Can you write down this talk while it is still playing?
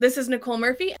This is Nicole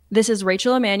Murphy. This is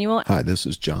Rachel Emanuel. Hi, this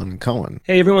is John Cohen.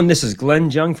 Hey everyone, this is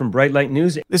Glenn Jung from Bright Light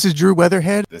News. This is Drew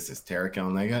Weatherhead. This is Tarek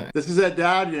Alnega. This is Ed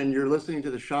Dowd, and you're listening to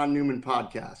the Sean Newman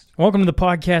Podcast. Welcome to the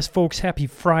podcast, folks. Happy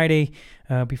Friday.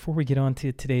 Before we get on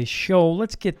to today's show,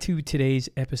 let's get to today's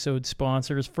episode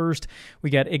sponsors. First, we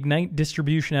got Ignite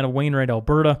Distribution out of Wainwright,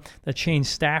 Alberta. That's Shane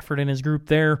Stafford and his group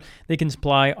there. They can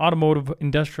supply automotive,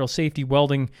 industrial safety,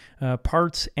 welding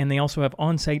parts, and they also have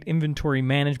on-site inventory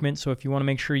management. So if you want to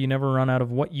make sure you never run out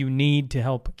of what you need to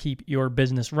help keep your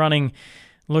business running,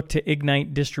 look to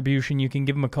Ignite Distribution. You can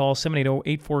give them a call,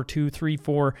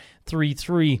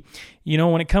 780-842-3433. You know,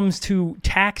 when it comes to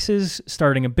taxes,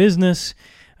 starting a business,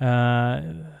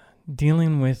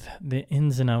 dealing with the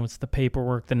ins and outs, the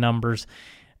paperwork, the numbers,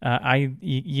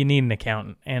 you need an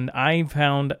accountant. And I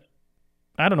found,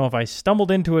 I don't know if I stumbled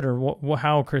into it or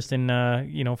how Kristen,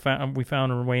 we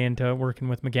found our way into working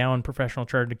with McGowan Professional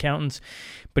Chartered Accountants.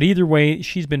 But either way,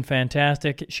 she's been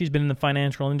fantastic. She's been in the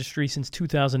financial industry since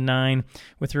 2009.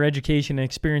 With her education and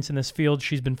experience in this field,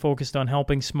 she's been focused on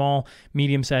helping small,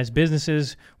 medium-sized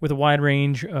businesses with a wide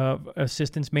range of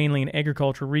assistance, mainly in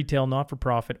agriculture, retail,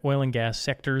 not-for-profit, oil and gas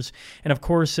sectors. And of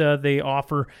course, they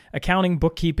offer accounting,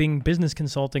 bookkeeping, business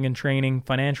consulting and training,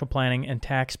 financial planning, and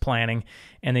tax planning.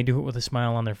 And they do it with a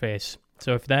smile on their face.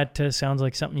 So if that sounds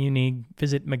like something you need,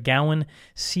 visit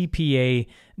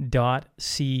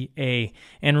McGowanCPA.ca.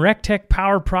 And RecTech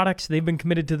Power Products, they've been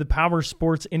committed to the power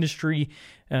sports industry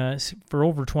for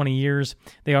over 20 years.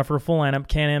 They offer a full lineup: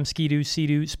 Can-Am, Ski-Doo,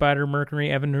 Sea-Doo, Spider, Mercury,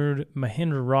 Evinrude,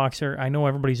 Mahindra, Roxor. I know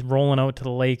everybody's rolling out to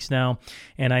the lakes now,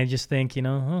 and I just think,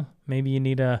 maybe you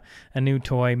need a new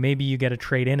toy. Maybe you got to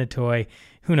trade in a toy.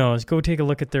 Who knows? Go take a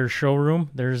look at their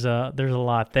showroom. There's a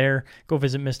lot there. Go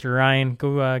visit Mr. Ryan.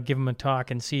 Go give him a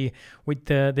talk and see what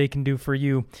they can do for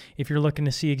you. If you're looking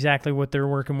to see exactly what they're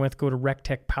working with, go to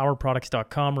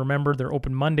rectechpowerproducts.com. Remember, they're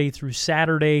open Monday through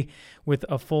Saturday with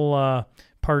a full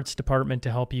parts department to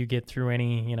help you get through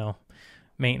any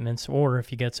maintenance or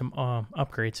if you get some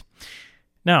upgrades.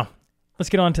 Now, let's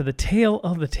get on to the tale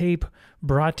of the tape,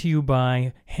 brought to you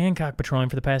by Hancock Petroleum.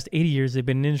 For the past 80 years, they've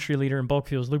been an industry leader in bulk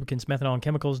fuels, lubricants, methanol, and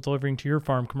chemicals, delivering to your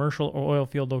farm, commercial, or oil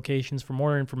field locations. For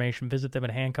more information, visit them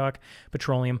at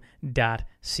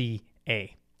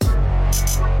hancockpetroleum.ca.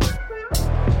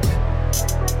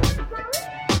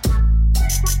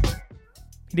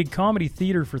 He did comedy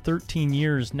theater for 13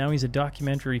 years. Now he's a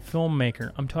documentary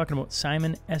filmmaker. I'm talking about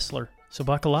Simon Esler. So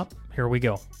buckle up. Here we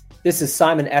go. This is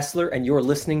Simon Esler, and you're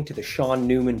listening to the Sean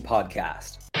Newman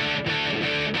Podcast.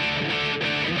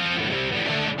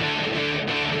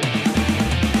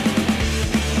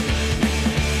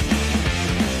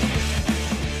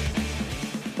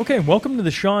 Okay, welcome to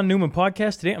the Sean Newman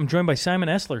Podcast. Today I'm joined by Simon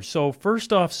Esler. So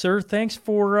first off, sir, thanks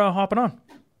for hopping on.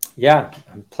 Yeah,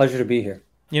 pleasure to be here.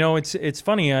 It's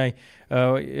funny. You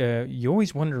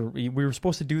always wonder. We were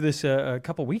supposed to do this a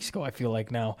couple weeks ago, I feel like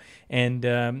now, and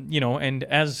and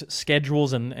as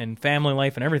schedules and family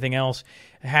life and everything else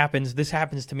happens, this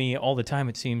happens to me all the time.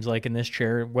 It seems like in this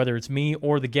chair, whether it's me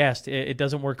or the guest, it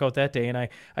doesn't work out that day, and I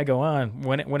go on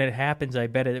when it happens. I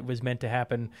bet it was meant to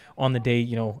happen on the day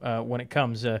when it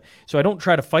comes. So I don't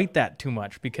try to fight that too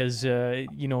much because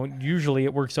usually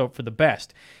it works out for the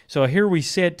best. So here we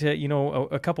sit,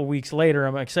 a couple weeks later.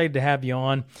 I'm excited to have you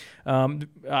on.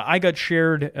 I got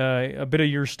shared a bit of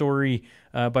your story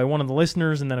by one of the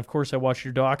listeners, and then of course I watched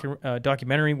your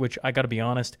documentary, which I got to be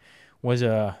honest was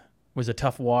a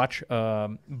tough watch.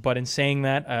 But in saying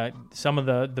that, some of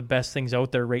the best things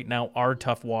out there right now are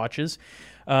tough watches.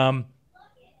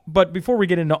 But before we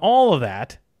get into all of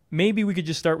that, maybe we could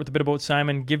just start with a bit about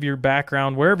Simon, give your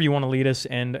background, wherever you want to lead us,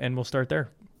 and we'll start there.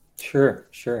 Sure.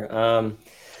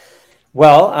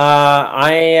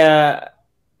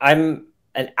 I'm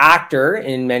an actor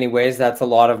in many ways. That's a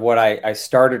lot of what I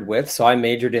started with. So I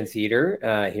majored in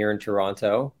theater here in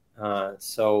Toronto.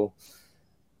 So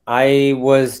I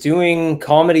was doing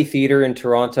comedy theater in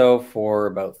Toronto for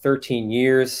about 13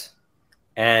 years.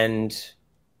 And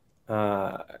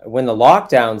when the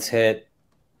lockdowns hit,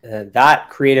 that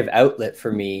creative outlet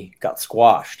for me got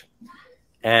squashed.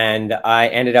 And I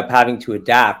ended up having to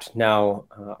adapt. Now,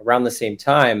 around the same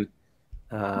time,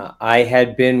 I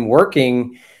had been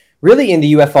working really in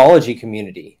the ufology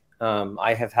community.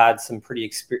 I have had some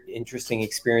pretty interesting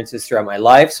experiences throughout my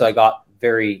life, so I got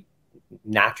very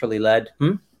naturally led.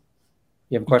 You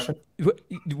have a question?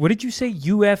 What did you say?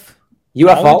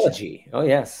 Ufology. Oh,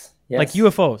 yes. Like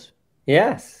UFOs?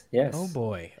 Yes. Oh,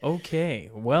 boy.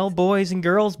 Okay. Well, boys and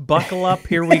girls, buckle up.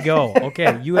 Here we go. Okay,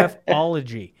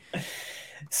 ufology.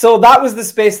 So that was the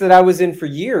space that I was in for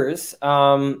years.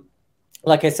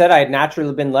 like I said, I had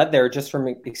naturally been led there just from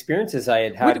experiences I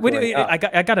had had growing up.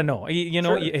 I got to know.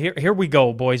 Sure. Here we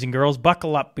go, boys and girls.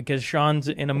 Buckle up because Sean's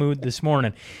in a mood this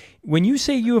morning. When you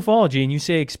say ufology and you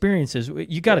say experiences,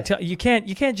 you got to tell. You can't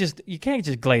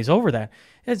just glaze over that.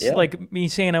 It's like me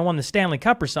saying I won the Stanley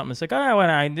Cup or something. It's like,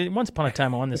 once upon a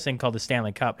time I won this thing called the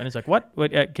Stanley Cup, and it's like, what?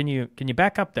 Can you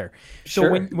back up there? So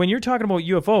Sure. when you're talking about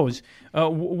UFOs,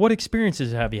 what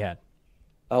experiences have you had?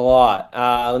 A lot.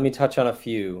 Let me touch on a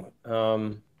few.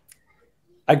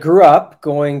 I grew up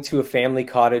going to a family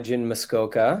cottage in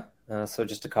Muskoka, so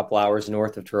just a couple hours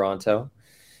north of Toronto.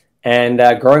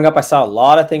 And growing up, I saw a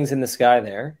lot of things in the sky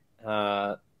there.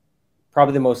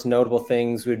 Probably the most notable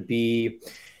things would be,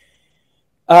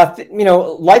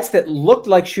 lights that looked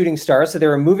like shooting stars. So they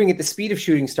were moving at the speed of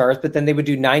shooting stars, but then they would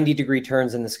do 90-degree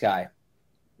turns in the sky.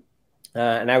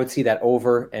 And I would see that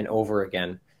over and over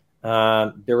again.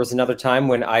 There was another time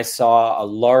when I saw a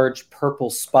large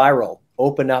purple spiral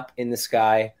open up in the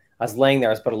sky. I was laying there.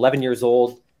 I was about 11 years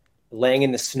old, laying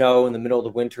in the snow in the middle of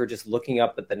the winter, just looking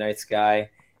up at the night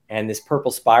sky. And this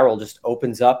purple spiral just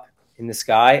opens up in the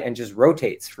sky and just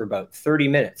rotates for about 30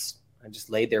 minutes. I just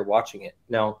laid there watching it.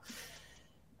 Now,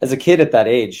 as a kid at that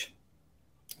age,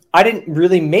 I didn't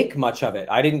really make much of it.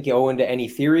 I didn't go into any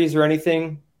theories or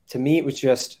anything. To me, it was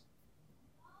just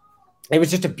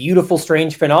a beautiful,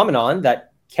 strange phenomenon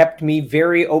that kept me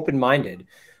very open-minded.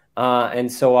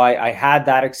 And so I had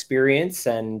that experience,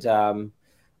 and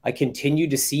I continued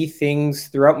to see things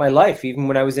throughout my life. Even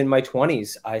when I was in my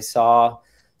 20s, I saw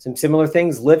some similar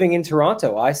things living in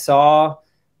Toronto. I saw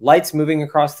lights moving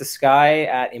across the sky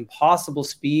at impossible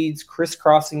speeds,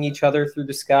 crisscrossing each other through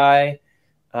the sky.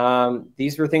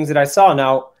 These were things that I saw.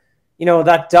 Now,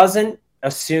 that doesn't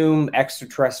assume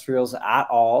extraterrestrials at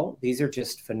all. These are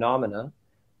just phenomena,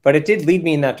 but it did lead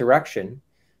me in that direction.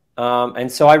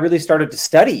 And so I really started to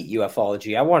study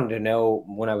ufology. I wanted to know,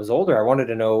 when I was older, I wanted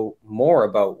to know more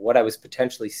about what I was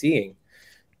potentially seeing.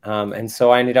 And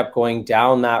so I ended up going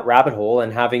down that rabbit hole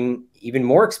and having even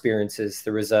more experiences.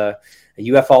 There was a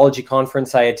ufology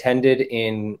conference I attended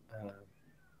in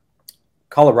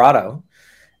Colorado,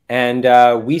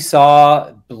 and we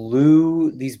saw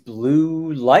these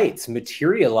blue lights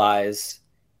materialize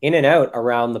in and out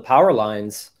around the power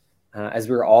lines as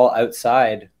we were all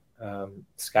outside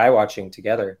sky watching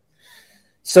together.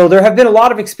 So there have been a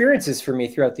lot of experiences for me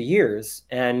throughout the years.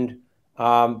 And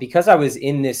because I was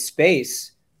in this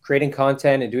space, creating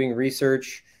content and doing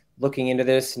research, looking into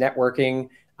this, networking,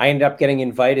 I ended up getting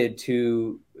invited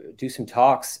to do some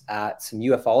talks at some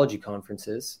ufology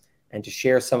conferences and to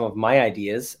share some of my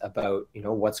ideas about,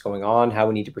 what's going on, how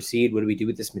we need to proceed, what do we do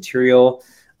with this material,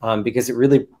 because it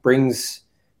really brings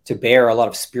to bear a lot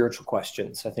of spiritual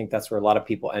questions. I think that's where a lot of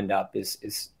people end up,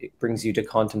 is it brings you to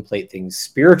contemplate things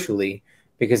spiritually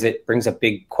because it brings up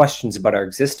big questions about our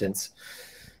existence.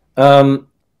 And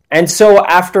so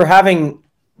after having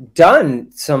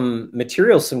done some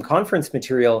conference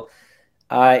material,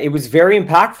 it was very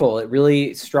impactful. It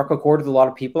really struck a chord with a lot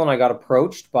of people, and I got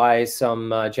approached by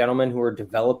some gentlemen who were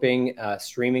developing a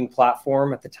streaming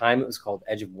platform. At the time, it was called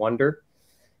Edge of Wonder.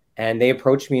 And they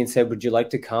approached me and said, would you like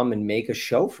to come and make a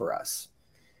show for us?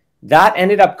 That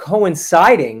ended up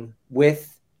coinciding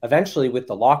eventually with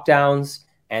the lockdowns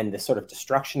and the sort of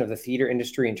destruction of the theater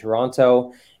industry in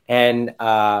Toronto and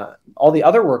all the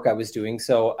other work I was doing.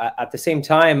 So at the same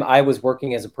time, I was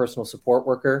working as a personal support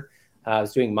worker. I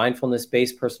was doing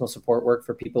mindfulness-based personal support work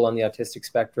for people on the autistic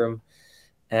spectrum.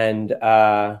 And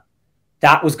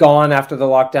that was gone after the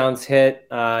lockdowns hit.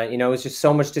 It was just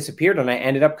so much disappeared. And I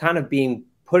ended up kind of being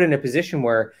put in a position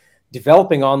where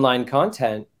developing online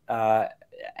content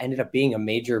ended up being a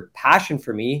major passion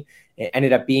for me. It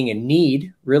ended up being a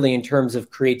need, really, in terms of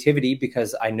creativity,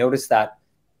 because I noticed that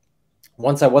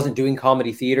once I wasn't doing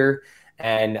comedy theater,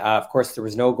 and of course there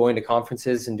was no going to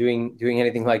conferences and doing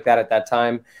anything like that at that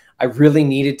time, I really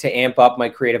needed to amp up my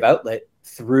creative outlet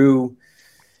through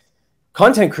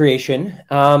content creation.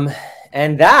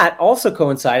 And that also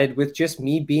coincided with just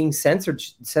me being censored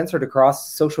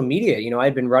across social media.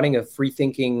 I'd been running a free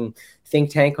thinking think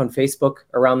tank on Facebook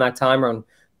around that time, around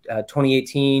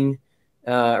 2018,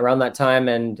 around that time.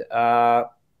 And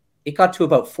it got to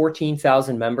about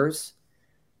 14,000 members.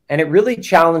 And it really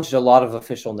challenged a lot of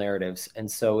official narratives. And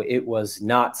so it was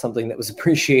not something that was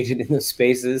appreciated in those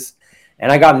spaces.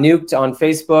 And I got nuked on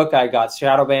Facebook. I got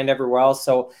shadow banned everywhere else.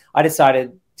 So I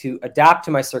decided to adapt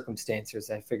to my circumstances.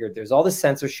 I figured there's all this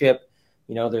censorship,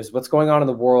 there's what's going on in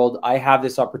the world. I have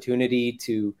this opportunity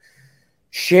to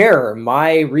share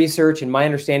my research and my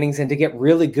understandings and to get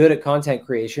really good at content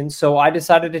creation. So I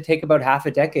decided to take about half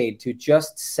a decade to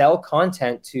just sell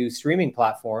content to streaming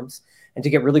platforms and to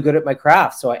get really good at my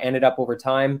craft. So I ended up over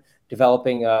time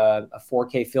developing a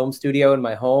 4K film studio in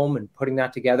my home and putting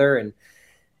that together, and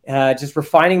just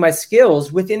refining my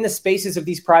skills within the spaces of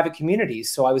these private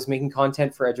communities. So I was making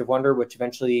content for Edge of Wonder, which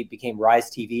eventually became Rise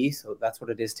TV. So that's what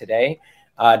it is today.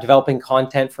 Developing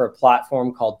content for a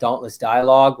platform called Dauntless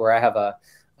Dialogue, where I have a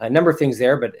number of things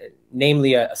there, but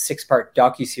namely a 6-part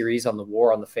docuseries on the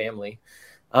war on the family.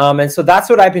 And so that's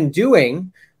what I've been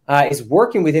doing, is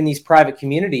working within these private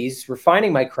communities,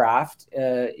 refining my craft,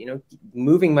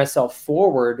 moving myself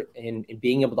forward in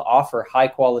being able to offer high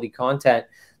quality content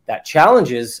that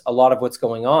challenges a lot of what's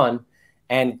going on.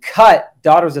 And Cut,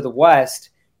 Daughters of the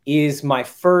West, is my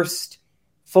first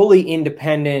fully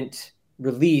independent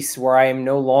release where I am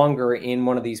no longer in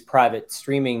one of these private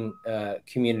streaming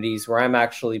communities, where I'm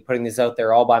actually putting this out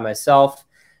there all by myself,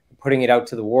 putting it out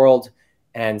to the world,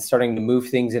 and starting to move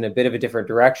things in a bit of a different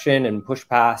direction and push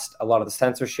past a lot of the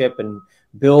censorship and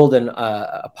build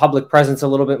a public presence a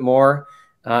little bit more.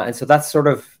 And so that's sort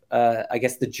of, I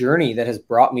guess, the journey that has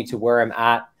brought me to where I'm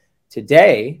at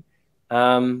today.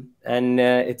 And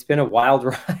it's been a wild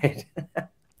ride.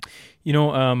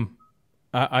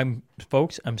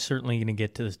 I'm certainly going to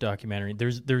get to this documentary.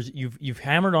 You've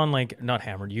hammered on, like, not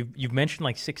hammered. You've mentioned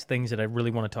like 6 things that I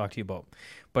really want to talk to you about.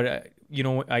 But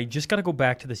I just got to go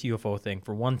back to this UFO thing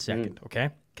for 1 second, okay?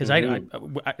 Because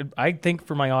I think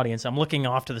for my audience, I'm looking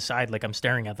off to the side like I'm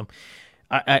staring at them.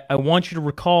 I want you to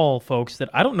recall, folks, that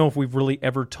I don't know if we've really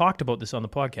ever talked about this on the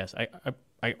podcast.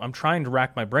 I'm trying to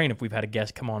rack my brain if we've had a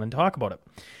guest come on and talk about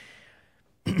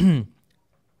it.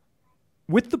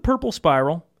 With the purple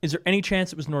spiral, is there any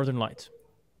chance it was Northern Lights?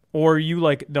 Or are you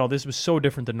like, no, this was so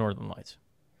different than Northern Lights?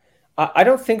 I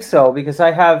don't think so, because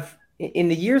I have, in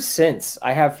the years since,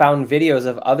 I have found videos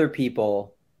of other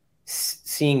people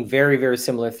seeing very, very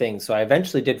similar things. So I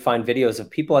eventually did find videos of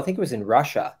people, I think it was in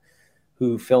Russia,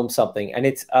 who filmed something. And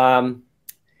it's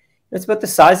about the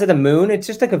size of the moon. It's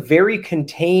just like a very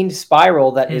contained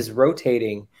spiral that is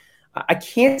rotating. I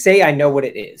can't say I know what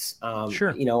it is.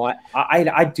 Sure.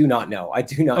 I do not know. I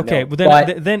do not know. Okay, well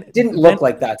then it didn't look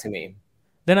like that to me.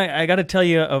 Then I got to tell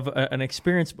you of an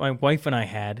experience my wife and I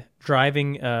had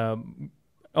driving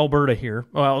Alberta here.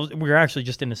 Well, we were actually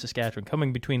just into Saskatchewan,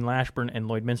 coming between Lashburn and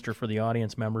Lloydminster for the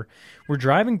audience member. We're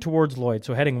driving towards Lloyd,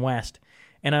 so heading west.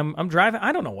 And I'm driving.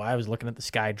 I don't know why I was looking at the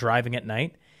sky driving at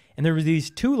night. And there were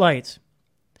these 2 lights.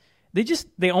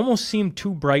 They almost seemed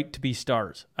too bright to be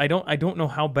stars. I don't know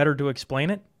how better to explain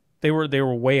it. They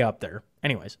were way up there.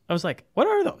 Anyways, I was like, what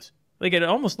are those? Like, it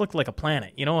almost looked like a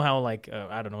planet. You know how, like,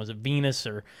 I don't know, is it Venus,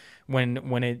 or when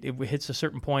it hits a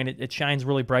certain point, it shines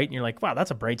really bright, and you're like, wow, that's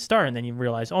a bright star. And then you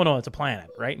realize, oh no, it's a planet,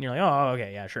 right? And you're like, oh,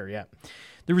 okay, yeah, sure, yeah.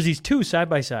 There was these 2 side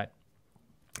by side.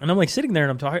 And I'm like sitting there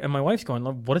and I'm talking, and my wife's going,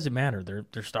 what does it matter?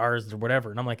 They're stars, they're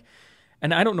whatever. And I'm like,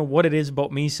 and I don't know what it is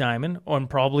about me, Simon, and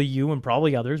probably you and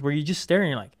probably others, where you're just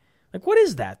staring and you're like, what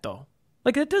is that though?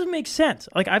 Like, it doesn't make sense.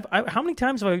 Like, how many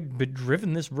times have I been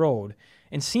driven this road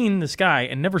and seen the sky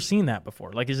and never seen that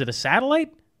before? Like, is it a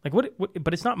satellite? Like, what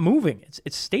but it's not moving.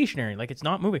 It's stationary. Like, it's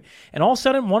not moving. And all of a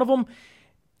sudden, one of them,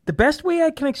 the best way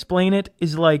I can explain it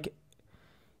is like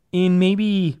in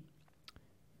maybe,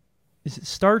 is it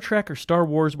Star Trek or Star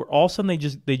Wars, where all of a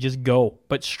sudden they just go,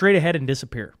 but straight ahead and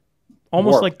disappear.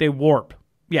 Almost Warp. like they warp.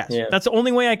 Yes, yeah. That's the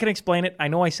only way I can explain it. I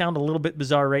know I sound a little bit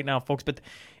bizarre right now, folks, but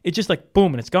it's just like,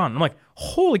 boom, and it's gone. I'm like,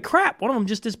 holy crap, one of them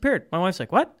just disappeared. My wife's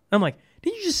like, what? And I'm like,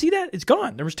 did you just see that? It's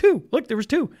gone. There was 2. Look, there was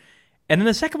 2. And then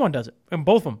the second one does it, and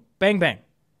both of them, bang, bang.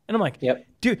 And I'm like, yep.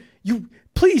 Dude, you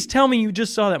please tell me you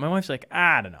just saw that. My wife's like,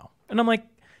 I don't know. And I'm like,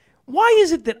 why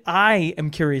is it that I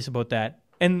am curious about that?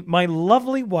 And my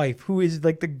lovely wife, who is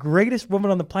like the greatest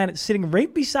woman on the planet, sitting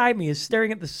right beside me, is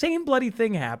staring at the same bloody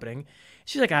thing happening.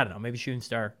 She's like, I don't know, maybe shooting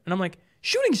star. And I'm like,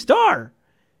 shooting star?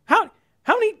 How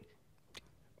many?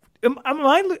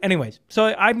 Anyways,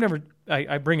 so I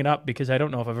bring it up because I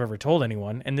don't know if I've ever told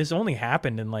anyone. And this only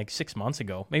happened in like 6 months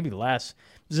ago, maybe less.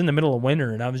 It was in the middle of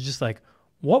winter, and I was just like,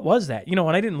 what was that? And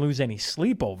I didn't lose any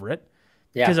sleep over it.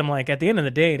 Yeah. Because I'm like, at the end of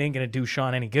the day, it ain't going to do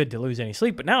Sean any good to lose any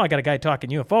sleep. But now I got a guy talking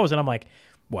UFOs, and I'm like,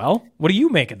 well, what do you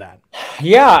make of that?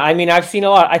 Yeah, I mean, I've seen a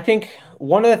lot. I think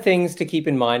one of the things to keep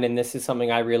in mind, and this is something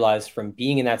I realized from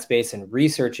being in that space and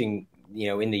researching,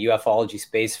 in the ufology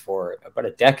space for about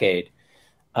a decade,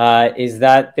 is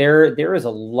that there is a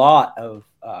lot of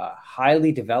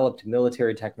highly developed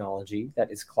military technology that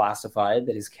is classified,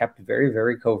 that is kept very,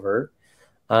 very covert,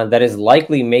 that is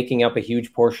likely making up a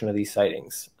huge portion of these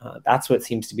sightings. That's what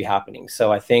seems to be happening.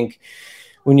 So I think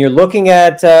when you're looking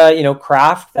at,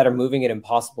 craft that are moving at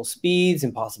impossible speeds,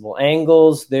 impossible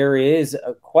angles, there is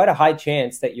quite a high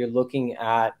chance that you're looking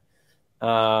at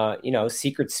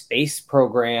secret space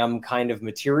program kind of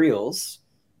materials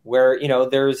where,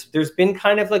 there's been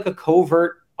kind of like a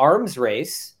covert arms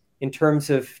race in terms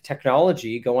of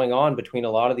technology going on between a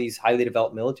lot of these highly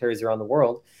developed militaries around the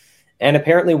world. And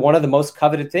apparently one of the most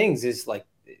coveted things is like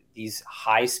these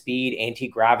high-speed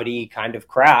anti-gravity kind of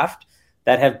craft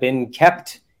that have been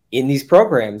kept in these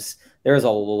programs. There's a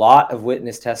lot of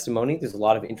witness testimony. There's a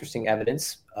lot of interesting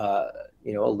evidence,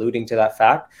 alluding to that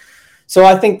fact. So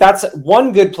I think that's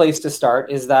one good place to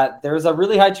start, is that there's a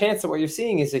really high chance that what you're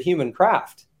seeing is a human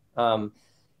craft.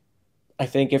 I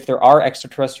think if there are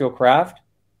extraterrestrial craft,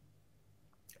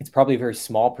 it's probably a very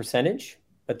small percentage.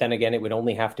 But then again, it would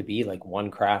only have to be like one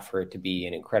craft for it to be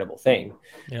an incredible thing.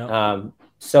 Yeah.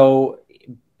 So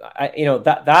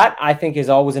that I think is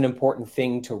always an important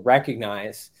thing to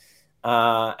recognize.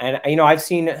 And I've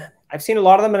seen a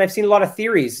lot of them, and I've seen a lot of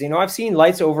theories. I've seen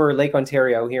lights over Lake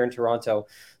Ontario here in Toronto.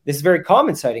 This is very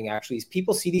common sighting, actually, is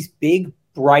people see these big,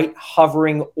 bright,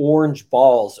 hovering orange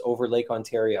balls over Lake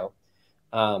Ontario.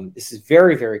 This is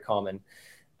very, very common.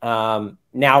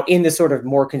 Now, in the sort of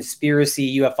more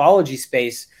conspiracy ufology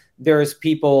space, there's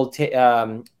people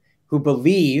who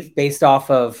believe, based off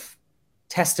of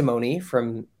testimony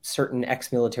from certain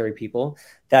ex-military people,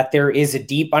 that there is a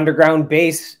deep underground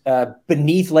base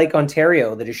beneath Lake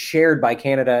Ontario that is shared by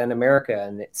Canada and America.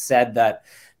 And it's said that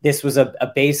this was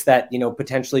a base that,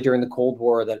 potentially during the Cold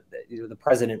War that the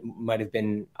president might have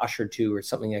been ushered to or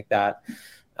something like that.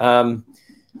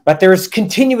 But there's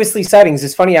continuously sightings.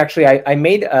 It's funny, actually, I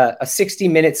made a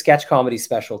 60-minute sketch comedy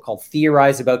special called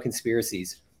Theorize About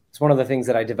Conspiracies. It's one of the things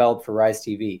that I developed for Rise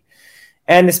TV.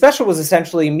 And the special was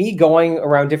essentially me going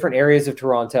around different areas of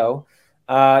Toronto,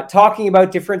 talking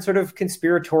about different sort of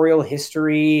conspiratorial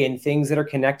history and things that are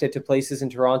connected to places in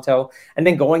Toronto, and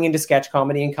then going into sketch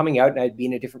comedy and coming out, and I'd be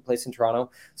in a different place in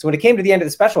Toronto. So when it came to the end of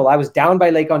the special, I was down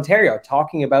by Lake Ontario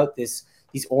talking about these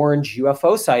orange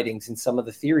UFO sightings and some of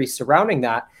the theories surrounding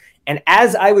that. And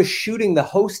as I was shooting the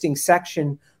hosting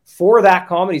section for that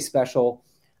comedy special,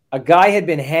 a guy had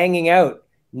been hanging out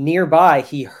nearby.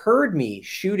 He heard me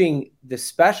shooting the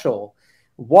special,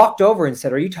 walked over and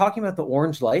said, "Are you talking about the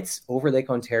orange lights over Lake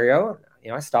Ontario?"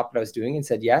 I stopped what I was doing and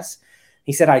said, "Yes."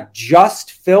 He said, "I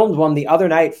just filmed one the other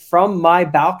night from my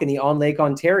balcony on Lake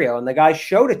Ontario." And the guy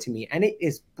showed it to me, and it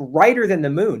is brighter than the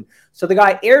moon. So the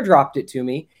guy airdropped it to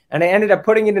me, and I ended up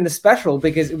putting it in the special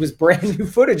because it was brand new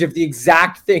footage of the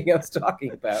exact thing I was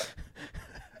talking about.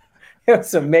 It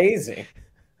was amazing.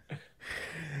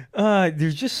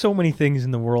 There's just so many things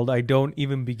in the world I don't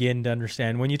even begin to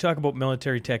understand. When you talk about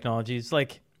military technology, it's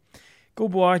like, go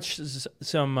watch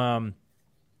some of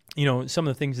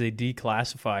the things they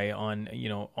declassify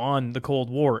on the Cold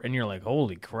War, and you're like,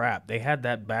 holy crap, they had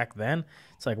that back then.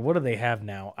 It's like, what do they have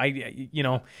now?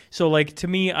 So like, to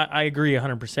me, I agree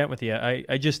 100% with you.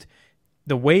 I just,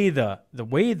 the way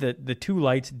the two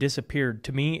lights disappeared,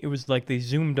 to me, it was like they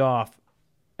zoomed off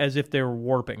as if they were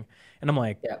warping. And I'm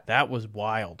like, yeah, that was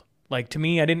wild. Like, to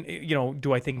me, I didn't,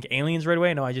 do I think aliens right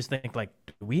away? No, I just think, like,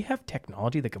 do we have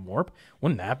technology that can warp?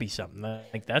 Wouldn't that be something?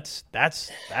 Like, that's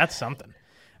something.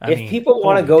 If people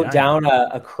want to go down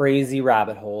a crazy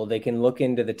rabbit hole, they can look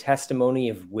into the testimony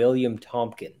of William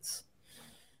Tompkins.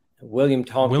 William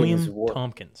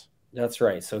Tompkins. That's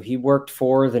right. So he worked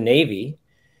for the Navy,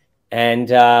 and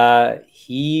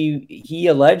he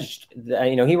alleged that,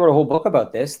 he wrote a whole book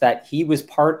about this, that he was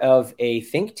part of a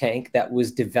think tank that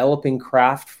was developing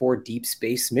craft for deep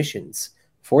space missions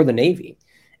for the Navy.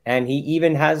 And he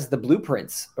even has the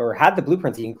blueprints, or had the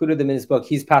blueprints. He included them in his book.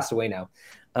 He's passed away now.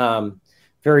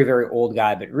 Very, very old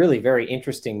guy, but really very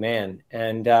interesting man.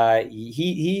 And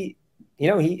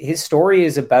his story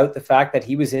is about the fact that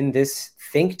he was in this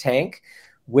think tank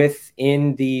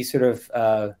within the sort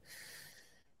of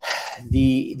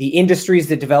the industries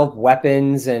that develop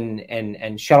weapons and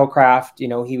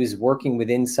shuttlecraft. He was working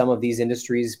within some of these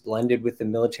industries, blended with the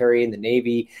military and the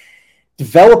Navy,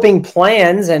 developing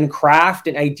plans and craft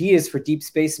and ideas for deep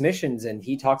space missions. And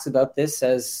he talks about this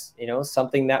as,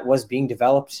 something that was being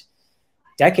developed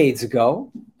decades ago.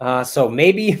 So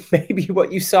maybe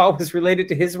what you saw was related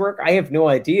to his work. I have no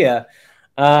idea,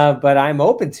 but I'm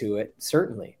open to it,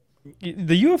 certainly.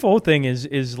 The UFO thing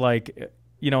is like,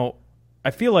 I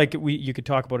feel like you could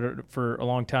talk about it for a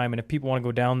long time, and if people want to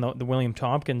go down the William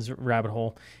Tompkins rabbit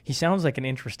hole, he sounds like an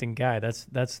interesting guy. That's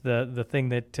the thing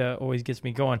that always gets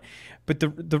me going. But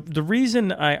the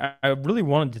reason I really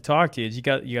wanted to talk to you is you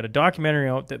got a documentary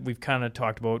out that we've kind of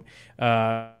talked about,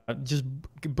 just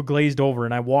glazed over,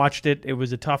 and I watched it. It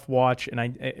was a tough watch, and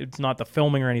it's not the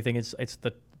filming or anything. It's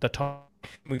the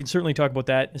We can certainly talk about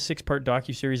that. A 6-part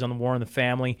docuseries on the war in the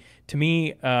family. To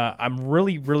me, I'm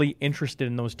really, really interested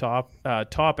in those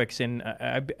topics. And,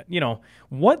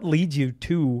 what leads you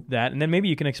to that? And then maybe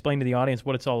you can explain to the audience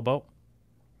what it's all about.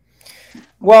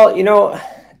 Well,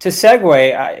 to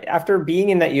segue, after being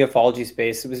in that ufology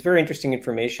space, it was very interesting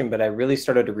information, but I really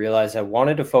started to realize I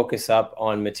wanted to focus up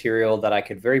on material that I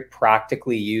could very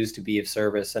practically use to be of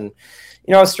service. And,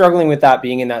 I was struggling with that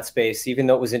being in that space, even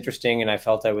though it was interesting and I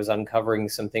felt I was uncovering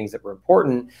some things that were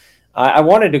important. I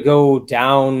wanted to go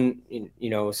down,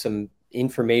 some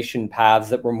information paths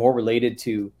that were more related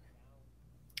to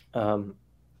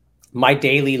my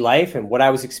daily life and what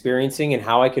I was experiencing and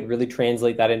how I could really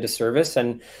translate that into service.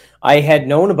 And I had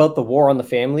known about the war on the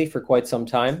family for quite some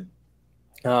time.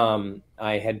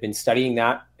 I had been studying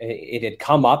that. It had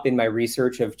come up in my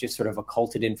research of just sort of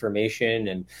occulted information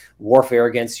and warfare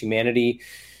against humanity.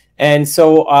 And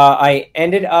so I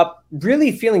ended up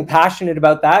really feeling passionate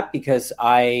about that because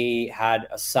I had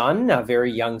a son, a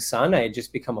very young son. I had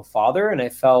just become a father, and I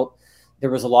felt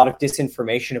there was a lot of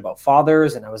disinformation about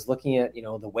fathers. And I was looking at,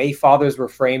 the way fathers were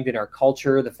framed in our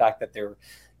culture, the fact that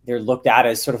they're looked at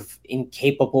as sort of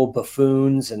incapable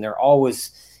buffoons, and they're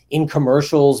always in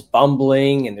commercials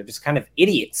bumbling, and they're just kind of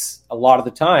idiots a lot of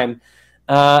the time.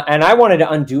 And I wanted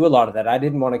to undo a lot of that. I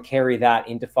didn't want to carry that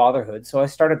into fatherhood. So I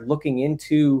started looking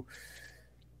into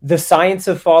the science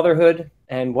of fatherhood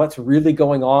and what's really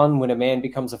going on when a man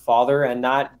becomes a father. And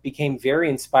that became very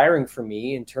inspiring for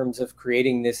me in terms of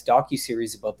creating this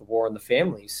docuseries about the war in the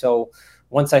family. So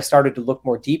once I started to look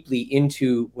more deeply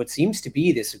into what seems to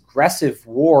be this aggressive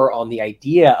war on the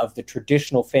idea of the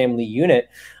traditional family unit,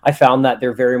 I found that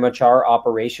there very much are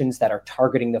operations that are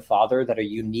targeting the father, that are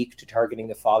unique to targeting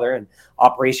the father, and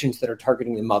operations that are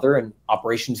targeting the mother, and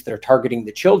operations that are targeting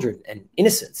the children and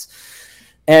innocents.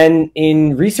 And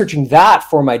in researching that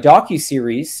for my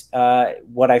docuseries,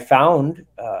 what I found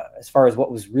as far as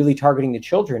what was really targeting the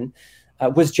children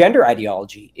was gender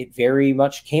ideology. It very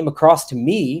much came across to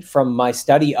me from my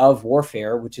study of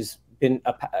warfare, which has been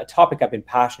a topic I've been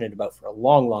passionate about for a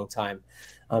long, long time.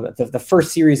 The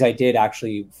first series I did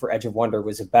actually for Edge of Wonder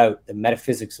was about the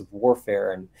metaphysics of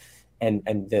warfare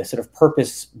and the sort of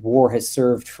purpose war has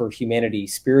served for humanity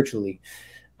spiritually.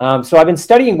 So I've been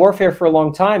studying warfare for a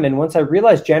long time. And once I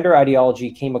realized gender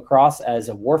ideology came across as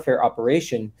a warfare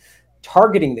operation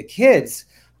targeting the kids,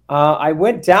 I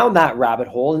went down that rabbit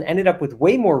hole and ended up with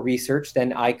way more research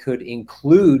than I could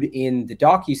include in the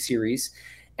docuseries,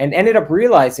 and ended up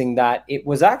realizing that it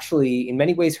was actually in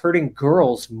many ways hurting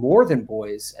girls more than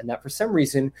boys, and that for some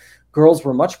reason girls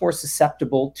were much more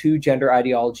susceptible to gender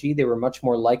ideology. They were much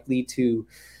more likely to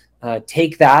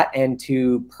take that and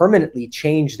to permanently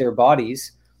change their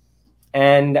bodies.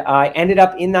 And I ended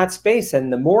up in that space.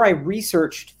 And the more I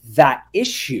researched that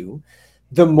issue,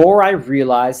 the more I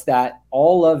realized that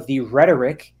all of the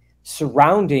rhetoric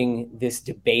surrounding this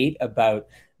debate about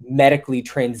medically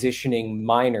transitioning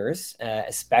minors,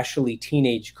 especially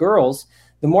teenage girls,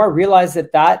 the more I realized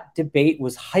that that debate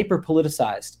was hyper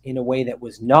politicized in a way that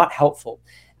was not helpful.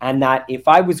 And that if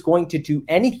I was going to do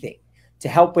anything to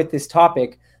help with this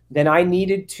topic, then I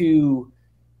needed to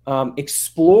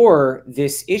explore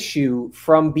this issue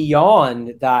from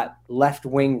beyond that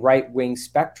left-wing, right-wing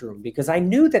spectrum, because I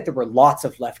knew that there were lots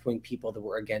of left-wing people that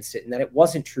were against it, and that it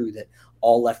wasn't true that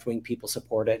all left-wing people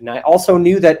support it. And I also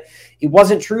knew that it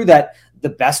wasn't true that the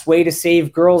best way to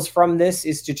save girls from this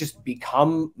is to just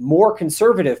become more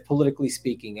conservative, politically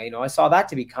speaking. I saw that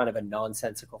to be kind of a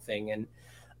nonsensical thing. And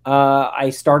I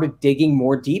started digging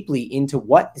more deeply into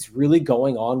what is really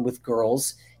going on with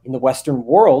girls in the Western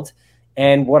world.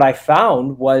 And what I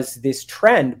found was this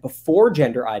trend before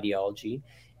gender ideology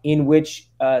in which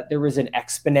there was an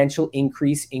exponential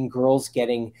increase in girls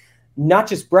getting not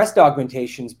just breast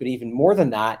augmentations, but even more than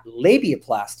that,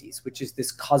 labiaplasties, which is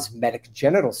this cosmetic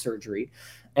genital surgery.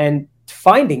 And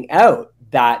finding out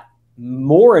that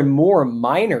more and more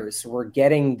minors were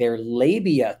getting their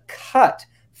labia cut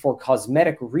for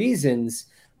cosmetic reasons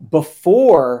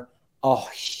before a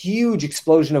huge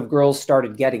explosion of girls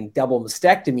started getting double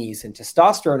mastectomies and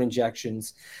testosterone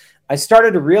injections, I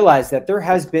started to realize that there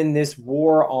has been this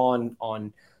war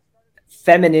on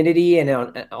femininity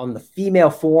and on the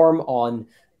female form, on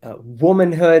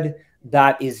womanhood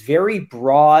that is very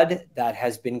broad, that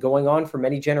has been going on for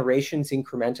many generations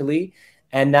incrementally,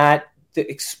 and that the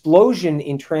explosion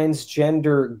in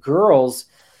transgender girls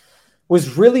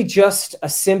was really just a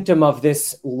symptom of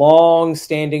this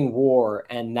long-standing war,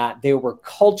 and that there were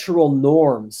cultural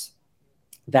norms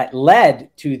that led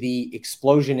to the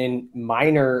explosion in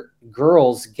minor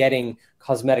girls getting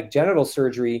cosmetic genital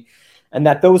surgery, and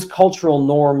that those cultural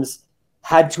norms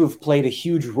had to have played a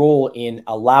huge role in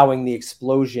allowing the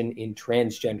explosion in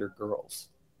transgender girls.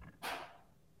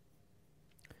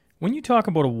 When you talk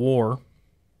about a war,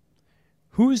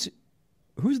 who's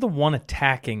the one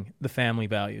attacking the family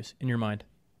values in your mind?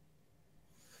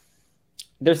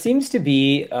 There seems to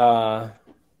be,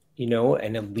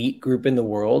 an elite group in the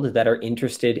world that are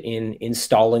interested in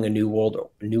installing a new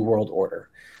world order.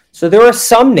 So there are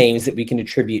some names that we can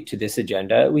attribute to this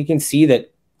agenda. We can see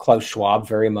that Klaus Schwab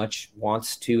very much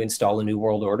wants to install a new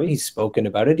world order. He's spoken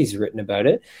about it. He's written about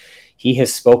it. He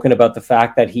has spoken about the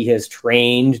fact that he has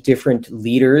trained different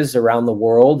leaders around the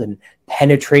world and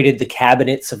penetrated the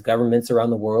cabinets of governments around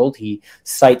the world. He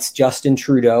cites Justin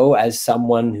Trudeau as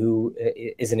someone who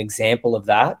is an example of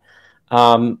that.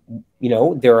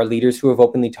 There are leaders who have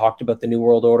openly talked about the New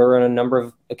World Order on a number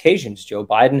of occasions. Joe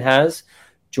Biden has.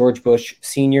 George Bush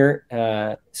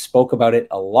Sr. Spoke about it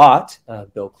a lot.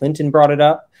 Bill Clinton brought it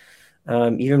up.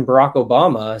 Even Barack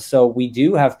Obama. So we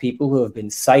do have people who have been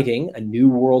citing a new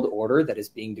world order that is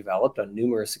being developed on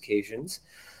numerous occasions.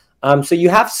 So you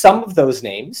have some of those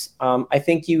names. I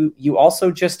think you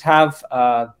also just have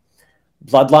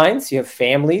bloodlines. You have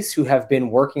families who have been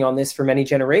working on this for many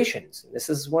generations. This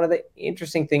is one of the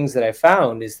interesting things that I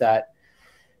found is that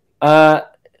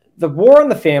the war on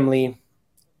the family,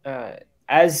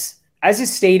 as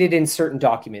is stated in certain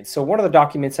documents. So one of the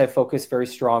documents I focused very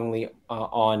strongly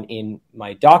on in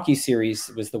my docu-series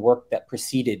was the work that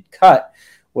preceded Cut,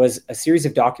 was a series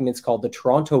of documents called the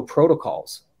Toronto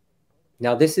Protocols.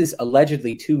 Now, this is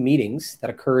allegedly 2 meetings that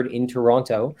occurred in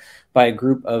Toronto by a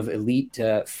group of elite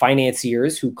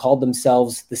financiers who called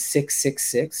themselves the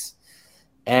 666.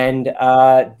 And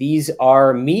these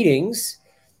are meetings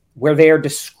where they are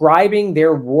describing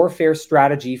their warfare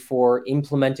strategy for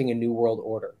implementing a new world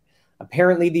order.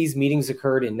 Apparently, these meetings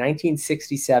occurred in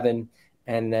 1967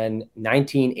 and then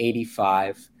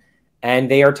 1985.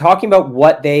 And they are talking about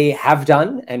what they have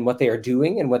done and what they are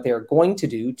doing and what they are going to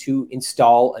do to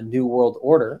install a new world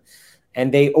order.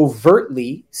 And they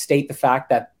overtly state the fact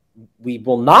that we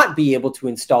will not be able to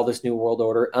install this new world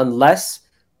order unless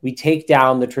we take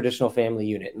down the traditional family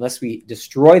unit, unless we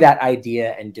destroy that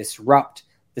idea and disrupt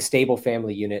the stable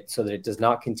family unit so that it does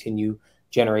not continue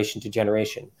generation to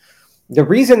generation. The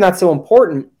reason that's so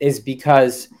important is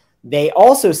because they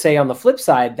also say on the flip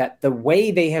side that the way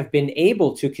they have been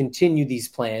able to continue these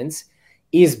plans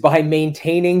is by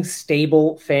maintaining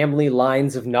stable family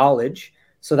lines of knowledge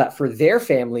so that for their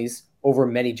families over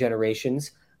many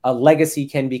generations, a legacy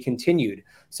can be continued.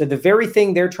 So the very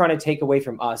thing they're trying to take away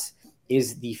from us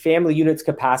is the family unit's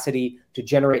capacity to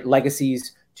generate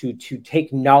legacies, to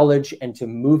take knowledge and to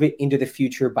move it into the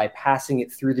future by passing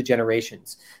it through the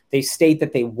generations. They state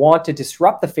that they want to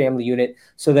disrupt the family unit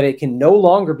so that it can no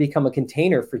longer become a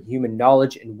container for human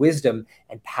knowledge and wisdom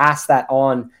and pass that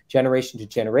on generation to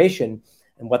generation.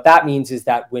 And what that means is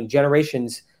that when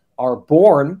generations are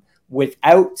born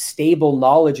without stable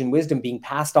knowledge and wisdom being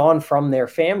passed on from their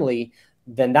family,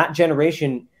 then that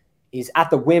generation is at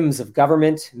the whims of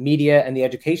government, media, and the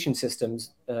education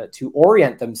systems to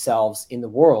orient themselves in the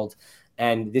world.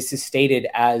 And this is stated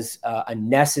as a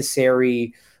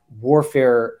necessary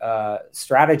warfare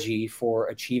strategy for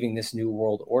achieving this new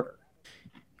world order.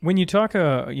 When you talk,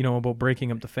 about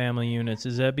breaking up the family units,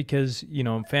 is that because,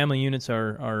 family units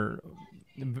are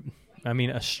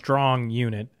a strong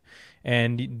unit,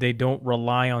 and they don't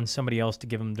rely on somebody else to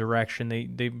give them direction.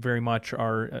 They very much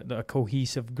are a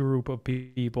cohesive group of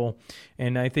people.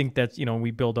 And I think that,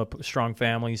 we build up strong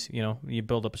families, you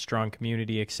build up a strong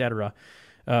community, etc.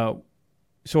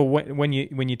 So when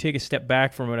you take a step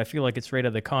back from it, I feel like it's right out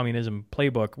of the communism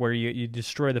playbook where you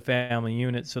destroy the family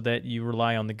unit so that you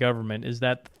rely on the government. Is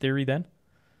that the theory then?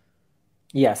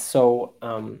 Yes. So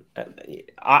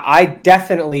I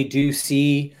definitely do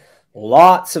see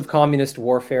lots of communist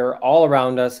warfare all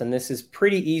around us, and this is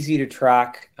pretty easy to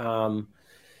track.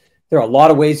 There are a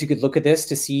lot of ways you could look at this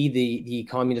to see the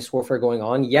communist warfare going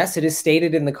on. Yes, it is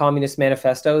stated in the Communist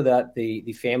Manifesto that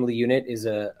the family unit is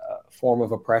a form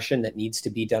of oppression that needs to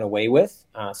be done away with.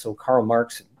 So Karl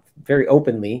Marx very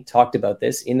openly talked about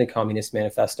this in the Communist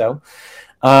Manifesto.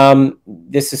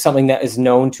 This is something that is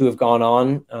known to have gone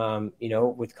on,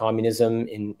 with communism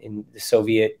in the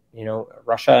Soviet,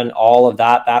 Russia and all of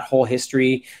that whole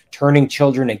history. Turning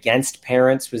children against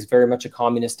parents was very much a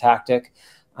communist tactic.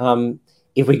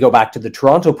 If we go back to the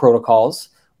Toronto Protocols,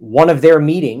 one of their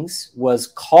meetings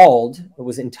was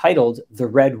entitled The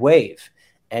Red Wave.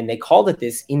 And they called it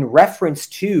this in reference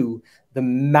to the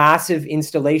massive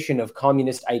installation of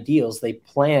communist ideals they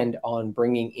planned on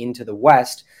bringing into the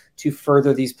West to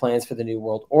further these plans for the New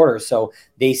World Order. So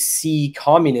they see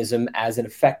communism as an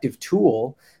effective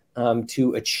tool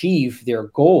to achieve their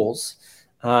goals.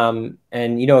 And,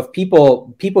 if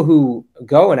people who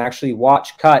go and actually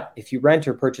watch Cut, if you rent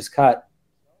or purchase Cut,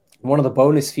 one of the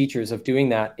bonus features of doing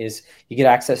that is you get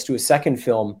access to a second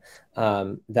film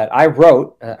that I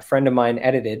wrote, a friend of mine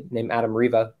edited, named Adam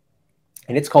Riva,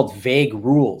 and it's called Vague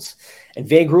Rules. And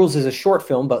Vague Rules is a short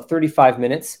film, about 35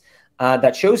 minutes,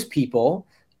 that shows people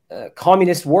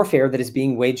communist warfare that is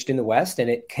being waged in the West, and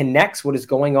it connects what is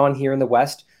going on here in the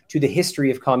West to the history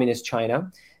of communist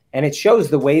China. And it shows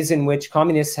the ways in which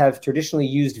communists have traditionally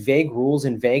used vague rules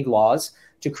and vague laws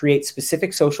to create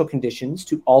specific social conditions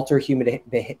to alter human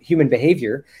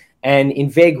behavior. And in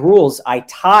Vague Rules, I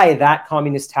tie that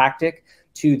communist tactic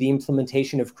to the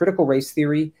implementation of critical race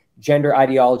theory, gender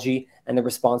ideology, and the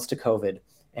response to COVID.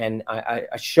 And I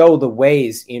show the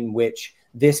ways in which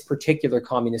this particular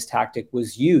communist tactic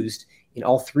was used in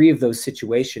all three of those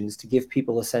situations to give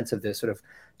people a sense of this sort of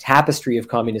tapestry of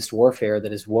communist warfare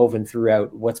that is woven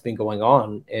throughout what's been going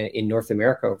on in North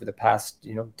America over the past,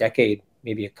 decade,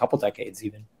 maybe a couple decades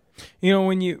even.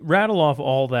 When you rattle off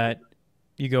all that,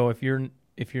 you go, if you're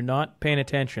not paying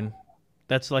attention,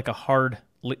 that's like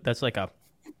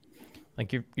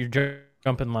you're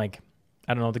jumping like,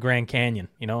 I don't know, the Grand Canyon,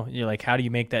 you're like, how do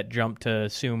you make that jump to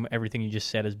assume everything you just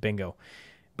said is bingo?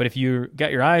 But if you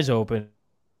got your eyes open,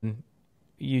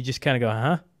 you just kind of go,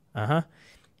 uh-huh.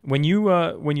 When you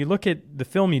look at the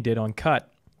film you did on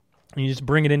Cut, and you just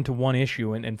bring it into one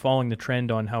issue and following the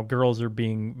trend on how girls are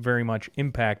being very much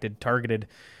impacted, targeted,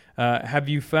 have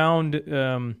you found,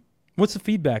 what's the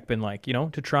feedback been like,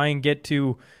 to try and get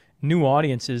to new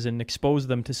audiences and expose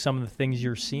them to some of the things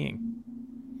you're seeing?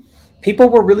 People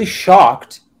were really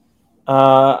shocked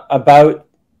about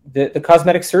the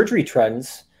cosmetic surgery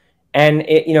trends. And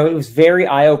it was very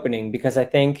eye-opening, because I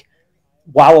think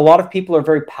while a lot of people are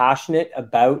very passionate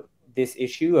about this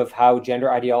issue of how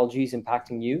gender ideology is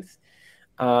impacting youth,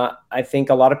 I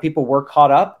think a lot of people were caught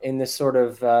up in this sort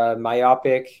of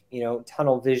myopic,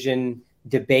 tunnel vision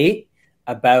debate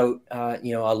about, a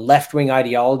left-wing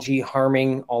ideology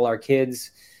harming all our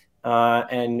kids.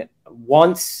 And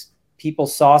once people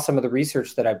saw some of the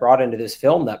research that I brought into this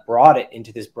film that brought it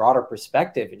into this broader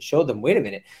perspective and showed them, wait a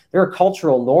minute, there are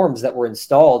cultural norms that were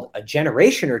installed a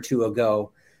generation or two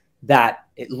ago that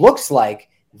it looks like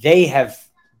they have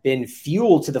been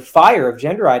fuel to the fire of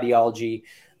gender ideology.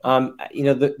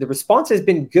 The response has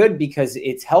been good, because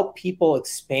it's helped people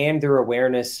expand their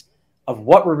awareness of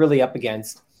what we're really up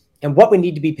against and what we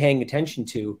need to be paying attention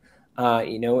to.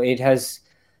 It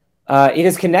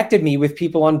has connected me with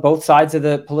people on both sides of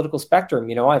the political spectrum.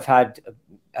 I've had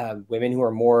women who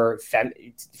are more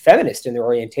feminist in their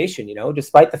orientation,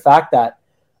 despite the fact that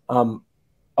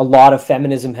a lot of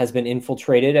feminism has been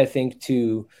infiltrated, I think,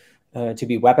 to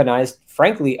be weaponized,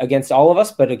 frankly, against all of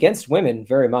us, but against women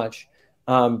very much.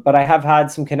 But I have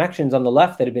had some connections on the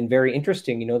left that have been very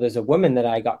interesting. There's a woman that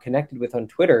I got connected with on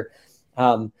Twitter.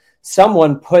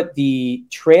 Someone put the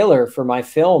trailer for my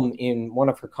film in one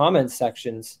of her comments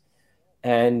sections,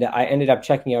 and I ended up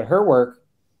checking out her work.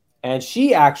 And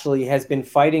she actually has been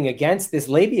fighting against this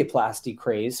labiaplasty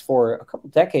craze for a couple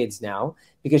decades now,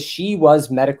 because she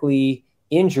was medically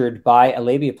injured by a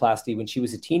labiaplasty when she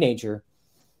was a teenager.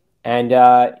 And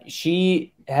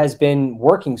she has been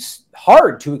working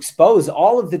hard to expose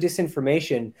all of the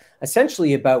disinformation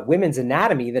essentially about women's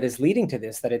anatomy that is leading to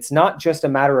this, that it's not just a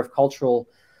matter of cultural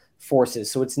forces.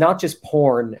 So it's not just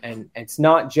porn, and it's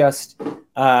not just,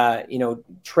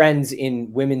 trends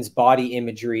in women's body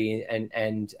imagery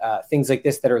and things like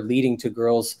this that are leading to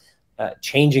girls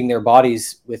changing their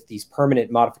bodies with these permanent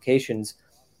modifications.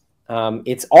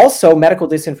 It's also medical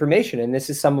disinformation. And this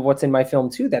is some of what's in my film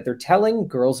too, that they're telling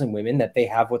girls and women that they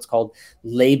have what's called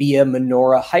labia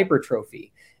minora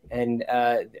hypertrophy. And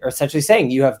are essentially saying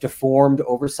you have deformed,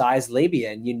 oversized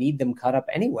labia and you need them cut up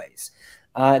anyways.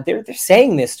 They're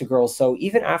saying this to girls. So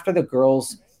even after the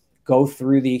girls go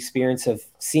through the experience of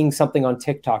seeing something on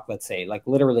TikTok, let's say, like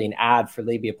literally an ad for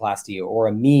labiaplasty or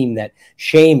a meme that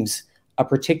shames a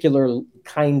particular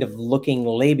kind of looking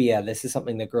labia, this is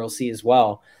something that girls see as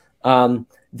well.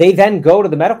 They then go to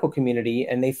the medical community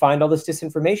and they find all this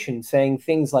disinformation saying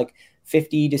things like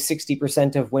 50 to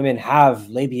 60% of women have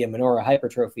labia minora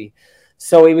hypertrophy.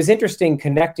 So it was interesting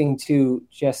connecting to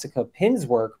Jessica Pinn's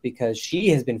work, because she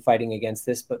has been fighting against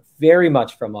this, but very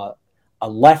much from a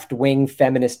left-wing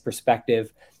feminist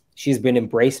perspective. She's been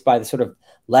embraced by the sort of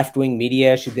left-wing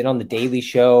media. She's been on The Daily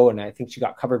Show, and I think she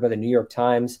got covered by the New York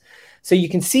Times. So you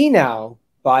can see now,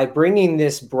 by bringing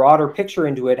this broader picture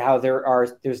into it, how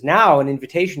there's now an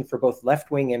invitation for both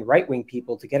left-wing and right-wing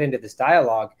people to get into this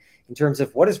dialogue in terms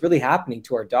of what is really happening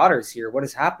to our daughters here, what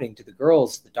is happening to the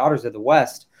girls, the daughters of the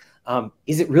West.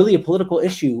 Is it really a political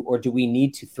issue, or do we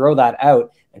need to throw that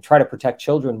out and try to protect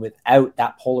children without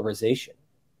that polarization?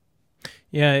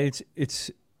 Yeah,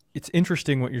 it's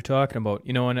interesting what you're talking about,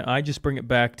 and I just bring it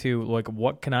back to like,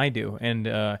 what can I do? And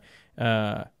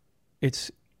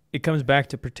it comes back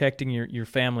to protecting your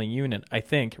family unit, I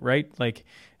think, right? Like,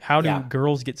 how do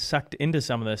girls get sucked into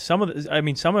some of this? Some of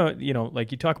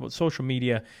like you talk about social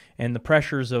media and the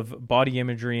pressures of body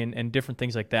imagery and different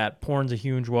things like that. Porn's a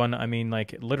huge one. I mean,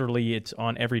 like, literally it's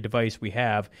on every device we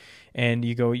have. And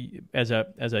you go, as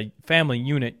a family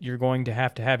unit, you're going to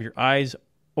have your eyes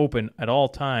open at all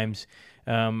times,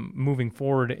 moving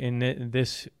forward in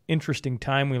this interesting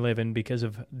time we live in, because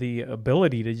of the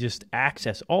ability to just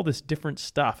access all this different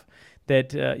stuff that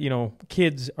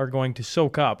kids are going to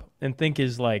soak up and think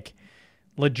is like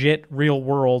legit real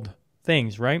world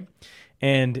things, right?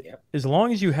 And as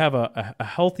long as you have a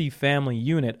healthy family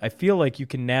unit, I feel like you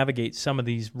can navigate some of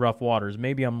these rough waters.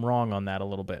 Maybe I'm wrong on that a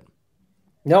little bit.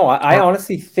 No, I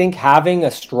honestly think having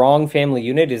a strong family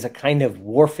unit is a kind of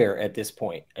warfare at this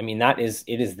point. I mean, it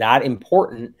is that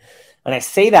important. And I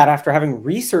say that after having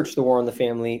researched the war on the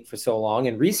family for so long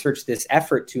and researched this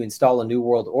effort to install a new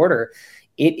world order.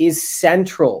 It is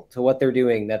central to what they're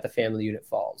doing that the family unit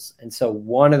falls. And so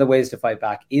one of the ways to fight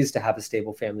back is to have a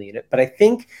stable family unit. But I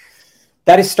think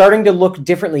that is starting to look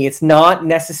differently. It's not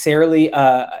necessarily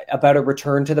about a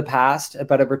return to the past,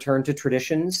 about a return to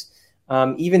traditions.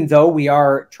 Even though we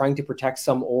are trying to protect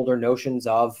some older notions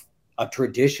of a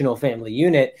traditional family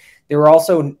unit, there are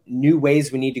also new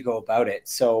ways we need to go about it.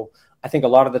 So I think a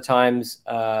lot of the times,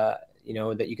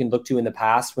 that you can look to in the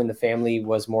past when the family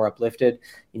was more uplifted,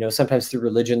 sometimes through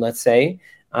religion, let's say,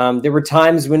 there were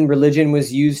times when religion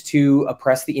was used to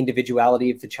oppress the individuality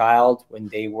of the child, when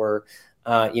they were,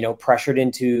 pressured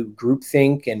into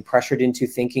groupthink and pressured into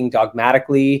thinking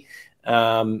dogmatically.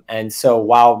 And so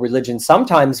while religion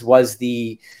sometimes was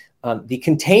the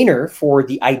container for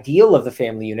the ideal of the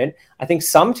family unit, I think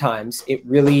sometimes it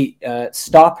really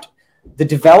stopped the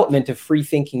development of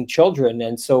free-thinking children.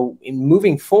 And so in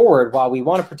moving forward, while we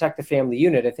want to protect the family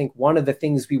unit, I think one of the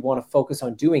things we want to focus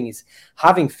on doing is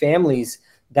having families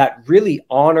that really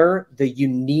honor the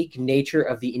unique nature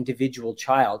of the individual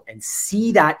child and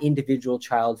see that individual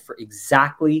child for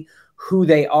exactly who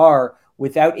they are,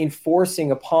 without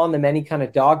enforcing upon them any kind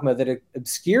of dogma that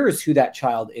obscures who that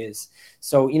child is.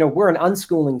 So, we're an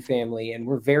unschooling family, and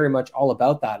we're very much all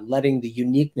about that, letting the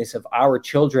uniqueness of our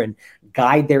children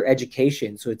guide their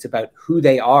education. So it's about who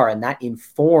they are, and that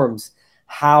informs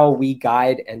how we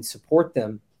guide and support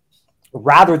them,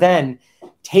 rather than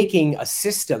taking a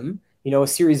system, a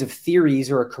series of theories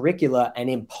or a curricula, and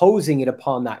imposing it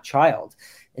upon that child.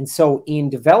 And so in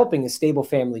developing a stable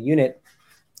family unit,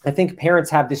 I think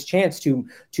parents have this chance to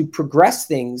progress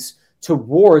things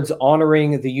towards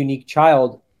honoring the unique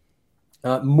child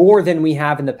more than we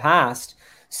have in the past,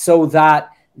 so that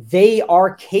they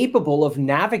are capable of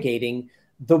navigating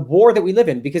the war that we live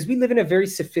in, because we live in a very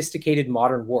sophisticated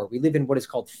modern war. We live in what is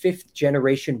called fifth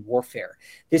generation warfare.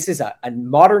 This is a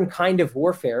modern kind of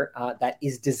warfare that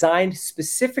is designed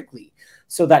specifically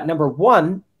so that, number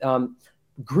one,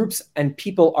 groups and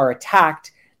people are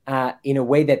attacked in a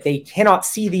way that they cannot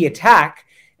see the attack.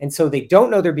 And so they don't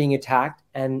know they're being attacked.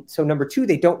 And so number two,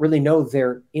 they don't really know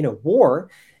they're in a war.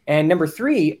 And number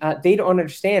three, they don't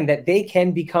understand that they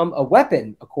can become a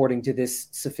weapon according to this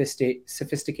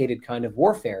sophisticated kind of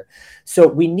warfare. So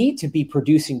we need to be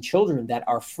producing children that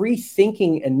are free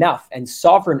thinking enough and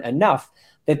sovereign enough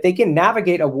that they can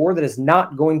navigate a war that is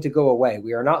not going to go away.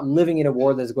 We are not living in a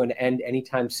war that is going to end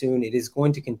anytime soon. It is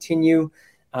going to continue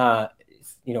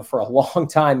for a long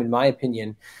time, in my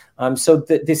opinion. So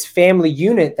this family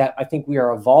unit that I think we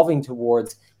are evolving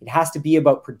towards, it has to be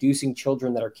about producing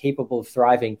children that are capable of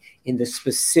thriving in the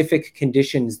specific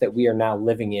conditions that we are now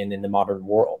living in the modern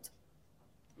world.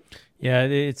 Yeah,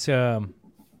 it's, in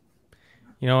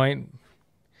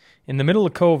the middle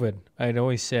of COVID, I'd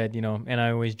always said, and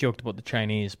I always joked about the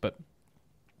Chinese, but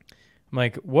I'm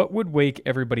like, what would wake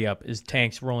everybody up is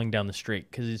tanks rolling down the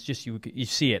street, because it's just, you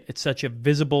see it. It's such a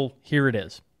visible, here it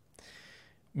is.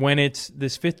 When it's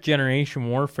this fifth generation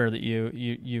warfare that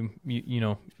you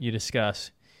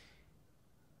discuss,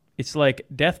 it's like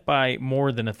death by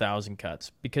more than 1,000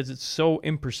 cuts, because it's so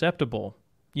imperceptible.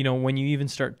 When you even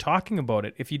start talking about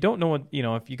it, if you don't know what,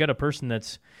 if you got a person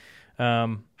that's,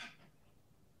 I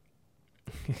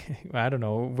don't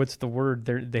know, what's the word?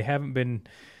 They haven't been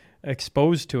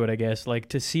exposed to it, I guess, like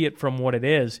to see it from what it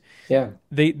is. Yeah.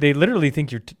 They literally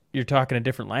think you're talking a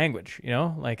different language,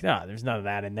 like, there's none of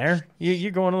that in there.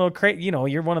 You're going a little crazy,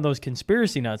 you're one of those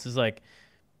conspiracy nuts. It's like,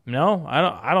 No,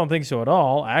 I don't think so at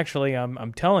all. Actually,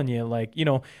 I'm telling you, like,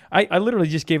 I literally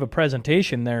just gave a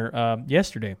presentation there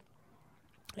yesterday,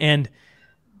 and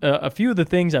a few of the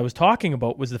things I was talking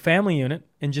about was the family unit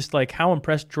and just like how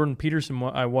impressed Jordan Peterson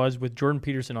I was with Jordan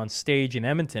Peterson on stage in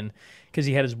Edmonton, because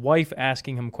he had his wife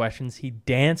asking him questions. He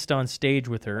danced on stage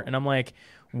with her, and I'm like,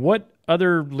 what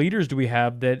other leaders do we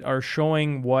have that are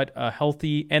showing what a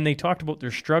healthy, and they talked about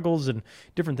their struggles and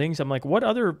different things. I'm like, what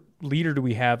other leader do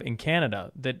we have in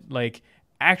Canada that like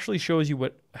actually shows you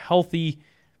what healthy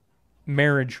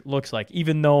marriage looks like,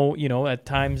 even though, at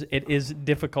times it is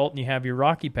difficult and you have your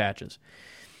rocky patches.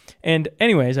 And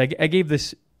anyways, I gave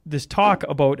this talk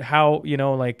about how,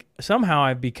 like somehow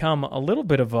I've become a little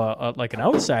bit of a like an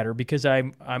outsider because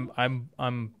I'm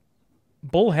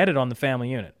bullheaded on the family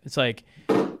unit. It's like,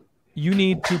 you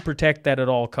need to protect that at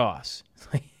all costs.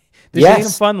 This ain't a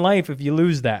fun life if you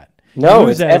lose that. No,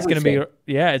 it's going to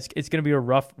be it's going to be a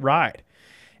rough ride.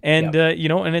 And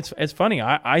and it's funny.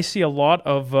 I see a lot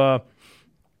of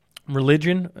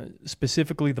religion,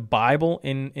 specifically the Bible,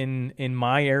 in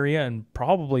my area and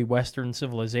probably Western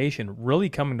civilization, really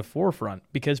coming to forefront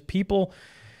because people,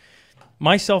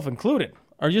 myself included,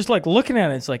 are just like looking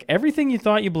at it. It's like everything you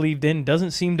thought you believed in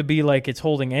doesn't seem to be like it's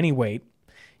holding any weight.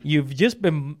 You've just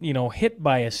been, hit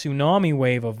by a tsunami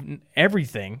wave of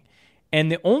everything,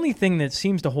 and the only thing that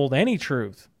seems to hold any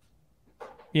truth,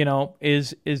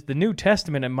 is the New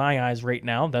Testament in my eyes right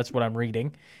now. That's what I'm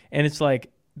reading, and it's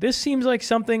like this seems like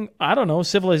something, I don't know,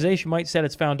 civilization might set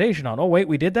its foundation on. Oh wait,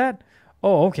 we did that?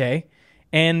 Oh, okay,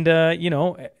 and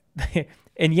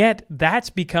and yet that's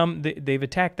become they've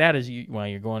attacked that as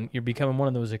you're becoming one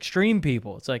of those extreme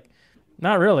people. It's like,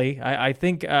 not really. I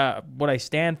think what I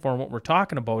stand for and what we're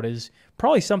talking about is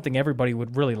probably something everybody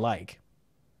would really like.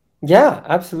 Yeah,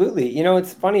 absolutely.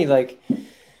 It's funny, like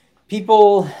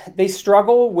people, they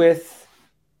struggle with,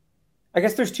 I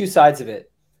guess there's two sides of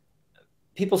it.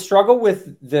 People struggle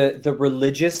with the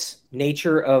religious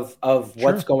nature of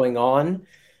what's going on,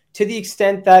 to the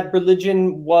extent that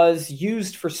religion was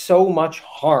used for so much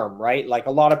harm, right? Like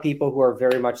a lot of people who are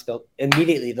very much, they'll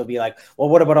be like, well,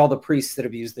 what about all the priests that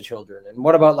abused the children? And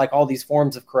what about like all these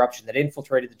forms of corruption that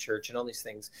infiltrated the church and all these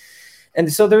things?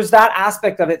 And so there's that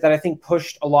aspect of it that I think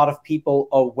pushed a lot of people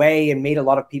away and made a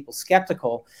lot of people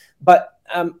skeptical. But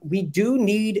we do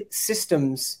need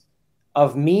systems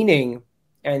of meaning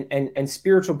and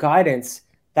spiritual guidance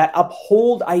that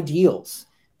uphold ideals.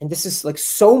 And this is like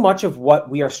so much of what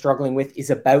we are struggling with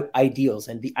is about ideals.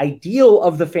 And the ideal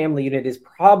of the family unit is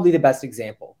probably the best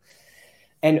example.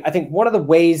 And I think one of the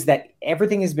ways that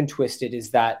everything has been twisted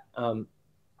is that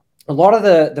a lot of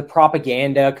the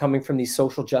propaganda coming from these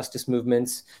social justice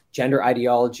movements, gender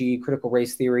ideology, critical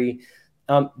race theory,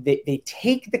 they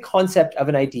take the concept of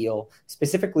an ideal,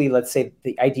 specifically, let's say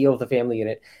the ideal of the family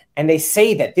unit, and they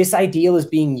say that this ideal is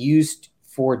being used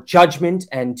for judgment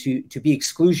and to be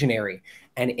exclusionary.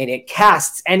 And it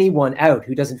casts anyone out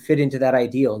who doesn't fit into that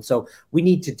ideal. And so we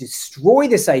need to destroy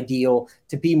this ideal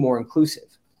to be more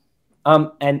inclusive.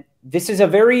 And this is a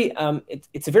very,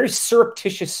 it's a very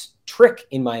surreptitious trick,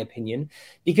 in my opinion,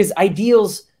 because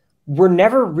ideals were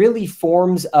never really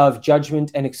forms of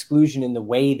judgment and exclusion in the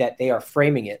way that they are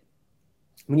framing it.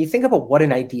 When you think about what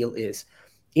an ideal is,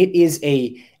 it is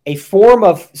a form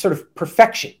of sort of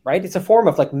perfection, right? It's a form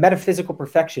of like metaphysical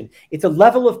perfection. It's a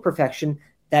level of perfection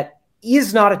that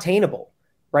is not attainable,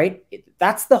 right?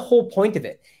 That's the whole point of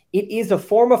it. It is a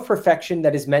form of perfection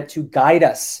that is meant to guide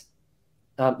us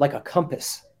like a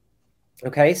compass.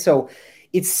 Okay, so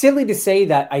it's silly to say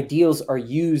that ideals are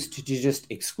used to just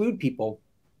exclude people,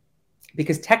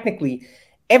 because technically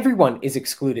everyone is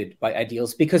excluded by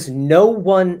ideals because no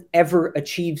one ever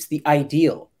achieves the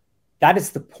ideal. That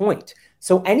is the point.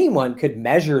 So anyone could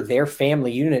measure their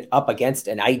family unit up against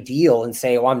an ideal and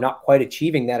say, oh, I'm not quite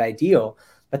achieving that ideal.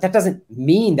 But that doesn't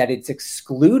mean that it's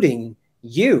excluding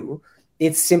you.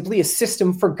 It's simply a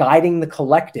system for guiding the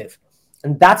collective.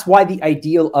 And that's why the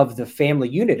ideal of the family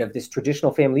unit, of this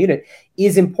traditional family unit,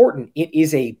 is important. It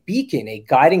is a beacon, a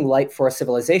guiding light for a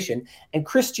civilization. And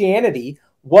Christianity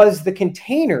was the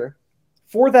container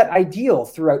for that ideal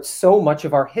throughout so much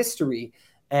of our history.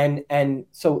 And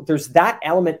so there's that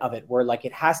element of it where like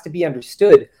it has to be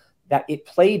understood that it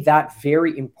played that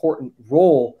very important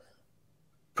role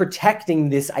protecting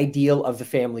this ideal of the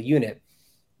family unit.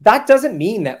 That doesn't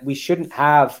mean that we shouldn't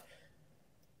have,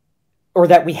 or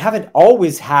that we haven't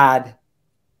always had,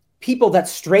 people that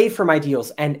stray from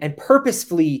ideals and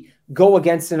purposefully go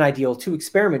against an ideal to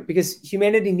experiment, because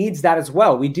humanity needs that as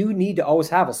well. We do need to always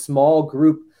have a small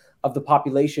group of the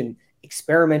population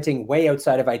experimenting way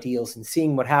outside of ideals and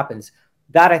seeing what happens.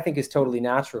 That I think is totally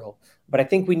natural. But I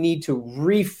think we need to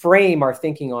reframe our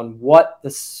thinking on what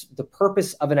the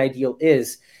purpose of an ideal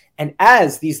is. And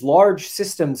as these large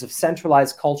systems of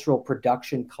centralized cultural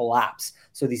production collapse,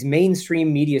 so these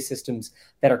mainstream media systems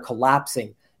that are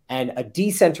collapsing, and a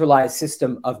decentralized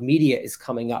system of media is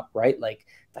coming up, right? Like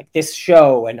this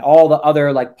show and all the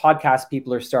other like podcast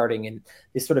people are starting, and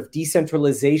this sort of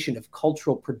decentralization of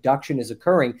cultural production is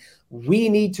occurring. We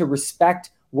need to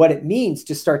respect what it means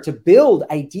to start to build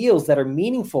ideals that are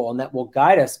meaningful and that will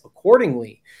guide us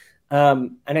accordingly.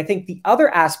 And I think the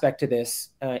other aspect to this,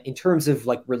 in terms of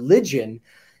like religion,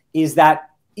 is that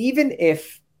even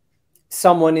if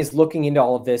someone is looking into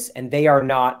all of this and they are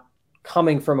not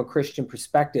coming from a Christian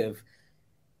perspective,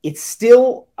 it's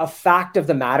still a fact of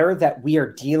the matter that we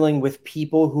are dealing with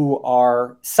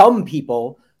some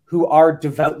people who are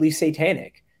devoutly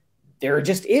satanic. There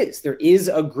is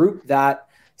a group that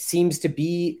seems to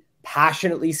be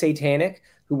passionately satanic,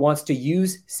 who wants to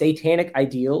use satanic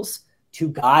ideals to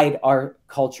guide our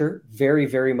culture very,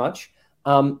 very much.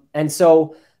 And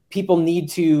so people need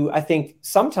to, I think,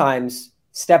 sometimes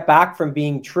step back from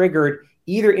being triggered,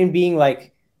 either in being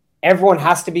like, everyone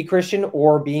has to be Christian,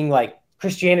 or being like,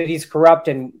 Christianity is corrupt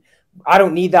and I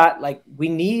don't need that. Like, we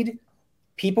need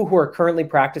people who are currently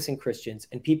practicing Christians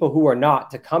and people who are not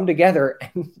to come together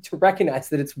and to recognize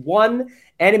that it's one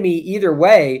enemy either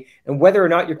way. And whether or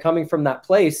not you're coming from that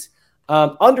place,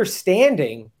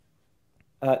 understanding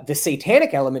the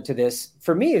satanic element to this,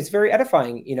 for me, is very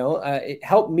edifying. It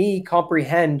helped me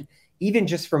comprehend, even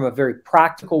just from a very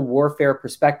practical warfare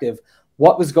perspective,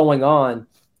 what was going on,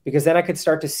 because then I could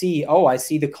start to see, I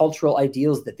see the cultural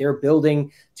ideals that they're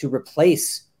building to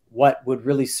replace what would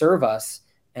really serve us.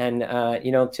 And,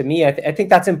 to me, I think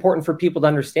that's important for people to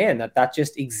understand, that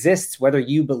just exists, whether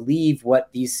you believe what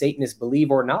these Satanists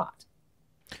believe or not.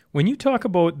 When you talk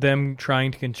about them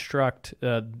trying to construct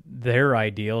their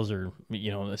ideals, or,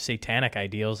 the satanic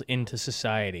ideals into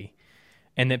society,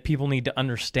 and that people need to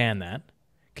understand that,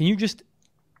 can you just,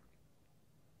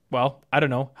 I don't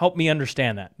know, help me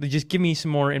understand that? Just give me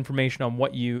some more information on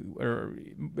or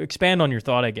expand on your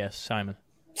thought, I guess, Simon.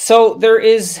 So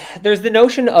there's the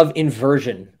notion of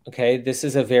inversion. Okay, this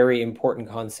is a very important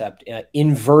concept.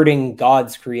 Inverting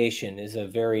God's creation is a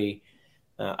very,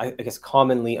 I guess,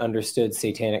 commonly understood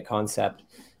satanic concept.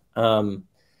 The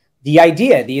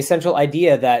essential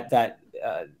idea that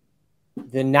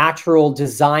the natural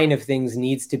design of things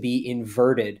needs to be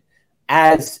inverted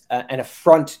as an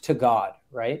affront to God,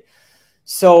 right?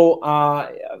 So,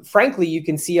 frankly, you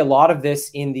can see a lot of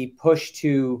this in the push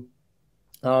to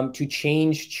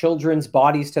change children's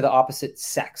bodies to the opposite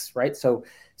sex, right? So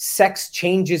sex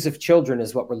changes of children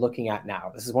is what we're looking at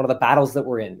now. This is one of the battles that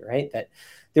we're in, right? That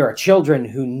there are children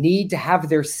who need to have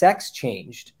their sex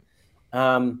changed.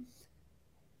 There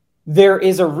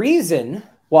is a reason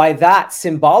why that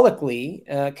symbolically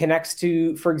connects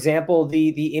to, for example,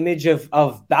 the image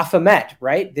of Baphomet,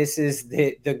 right? This is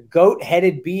the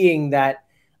goat-headed being that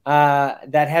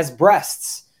has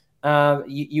breasts.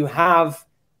 You have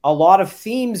a lot of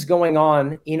themes going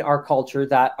on in our culture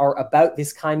that are about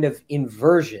this kind of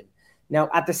inversion. Now,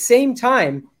 at the same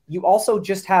time, you also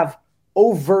just have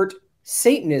overt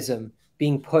Satanism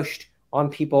being pushed on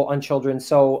people, on children.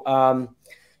 So,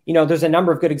 there's a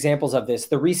number of good examples of this.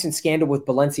 The recent scandal with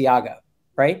Balenciaga,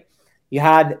 right? You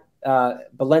had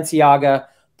Balenciaga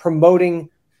promoting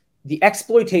the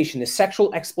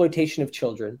sexual exploitation of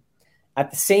children. At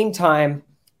the same time,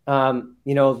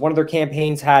 one of their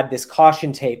campaigns had this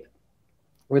caution tape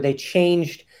where they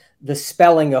changed the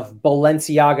spelling of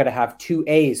Balenciaga to have two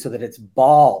A's so that it's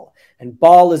Baal. And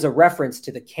Baal is a reference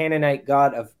to the Canaanite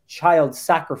god of child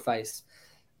sacrifice.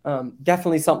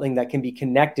 Definitely something that can be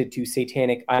connected to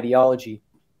satanic ideology.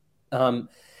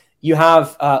 You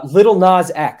have Lil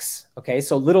Nas X. Okay,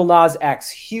 so Lil Nas X,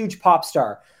 huge pop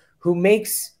star, who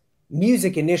makes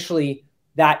music initially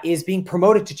that is being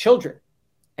promoted to children.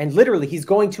 And literally, he's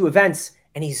going to events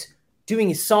and he's doing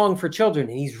his song for children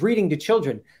and he's reading to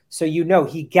children. So,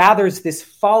 he gathers this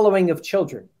following of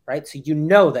children, right? So,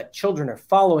 that children are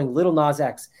following Lil Nas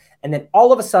X. And then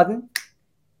all of a sudden,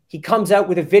 he comes out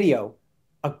with a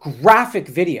graphic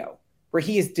video, where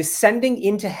he is descending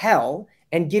into hell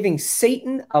and giving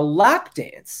Satan a lap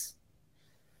dance.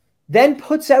 Then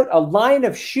puts out a line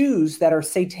of shoes that are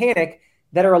satanic,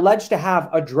 that are alleged to have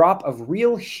a drop of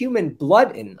real human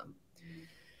blood in them.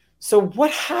 So what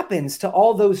happens to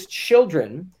all those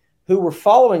children who were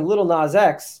following Lil Nas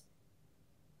X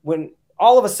when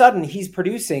all of a sudden he's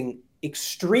producing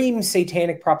extreme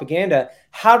satanic propaganda?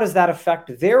 How does that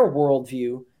affect their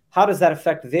worldview? How does that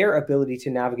affect their ability to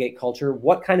navigate culture?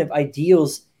 What kind of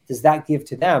ideals does that give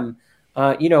to them?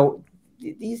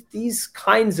 these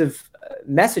kinds of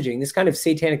messaging, this kind of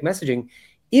satanic messaging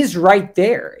is right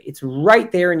there. It's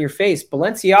right there in your face.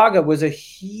 Balenciaga was a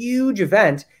huge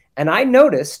event, and I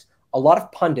noticed a lot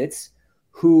of pundits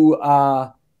who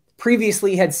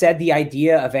previously had said the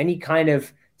idea of any kind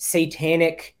of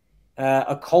satanic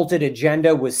occulted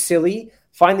agenda was silly,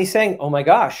 finally saying, oh my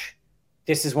gosh,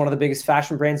 this is one of the biggest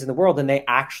fashion brands in the world, and they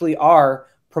actually are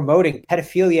promoting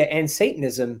pedophilia and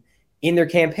Satanism in their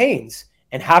campaigns,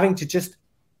 and having to just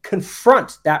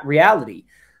confront that reality.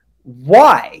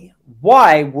 Why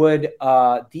would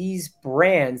these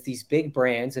brands, these big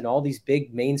brands and all these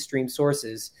big mainstream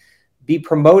sources be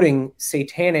promoting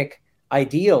satanic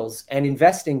ideals and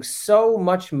investing so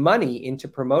much money into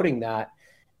promoting that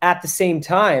at the same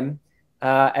time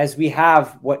as we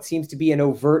have what seems to be an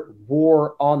overt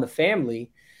war on the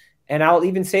family? And I'll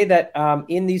even say that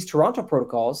in these Toronto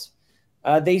protocols,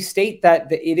 they state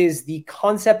that it is the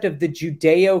concept of the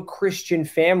Judeo-Christian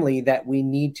family that we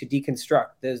need to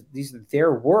deconstruct. These are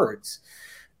their words.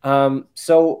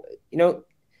 So,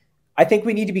 I think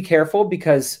we need to be careful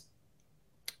because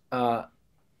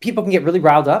people can get really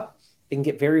riled up. They can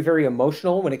get very, very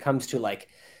emotional when it comes to like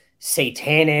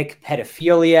satanic,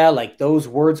 pedophilia, like those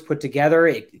words put together.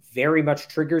 It very much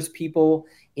triggers people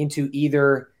into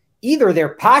either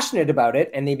they're passionate about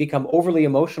it and they become overly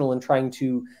emotional in trying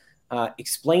to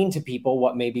explain to people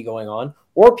what may be going on,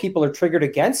 or people are triggered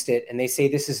against it and they say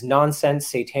this is nonsense,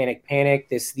 satanic panic.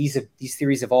 These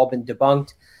theories have all been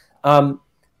debunked.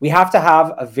 We have to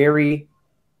have a very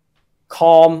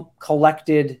calm,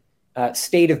 collected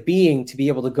state of being to be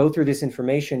able to go through this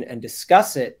information and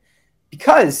discuss it,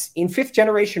 because in fifth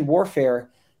generation warfare,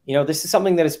 this is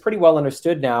something that is pretty well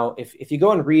understood now. If you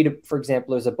go and read, for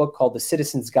example, there's a book called The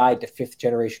Citizen's Guide to Fifth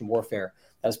Generation Warfare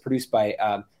that was produced by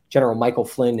General Michael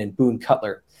Flynn and Boone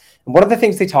Cutler. And one of the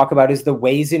things they talk about is the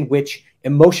ways in which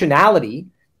emotionality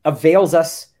avails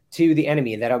us to the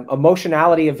enemy, that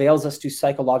emotionality avails us to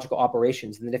psychological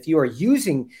operations. And that if you are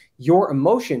using your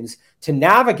emotions to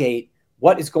navigate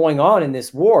what is going on in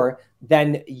this war,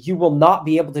 then you will not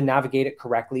be able to navigate it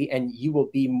correctly and you will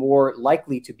be more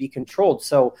likely to be controlled.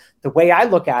 So the way I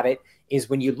look at it is,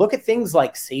 when you look at things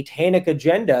like satanic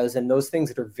agendas and those things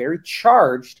that are very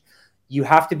charged, you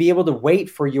have to be able to wait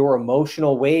for your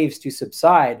emotional waves to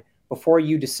subside before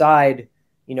you decide,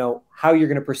 how you're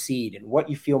going to proceed and what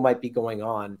you feel might be going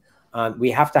on.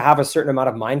 We have to have a certain amount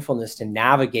of mindfulness to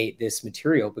navigate this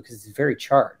material because it's very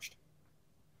charged.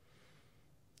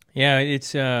 Yeah,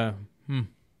 it's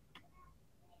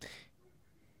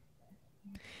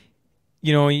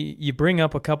you bring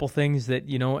up a couple things that,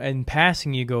 in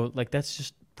passing you go like, that's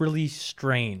just really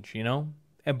strange,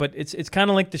 But it's kind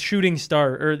of like the shooting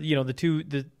star, or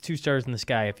the two stars in the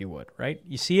sky, if you would, right?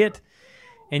 You see it,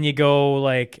 and you go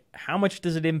like, how much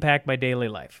does it impact my daily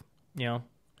life? It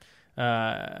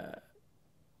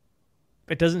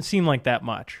doesn't seem like that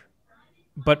much,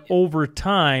 but over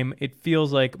time, it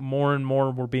feels like more and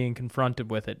more we're being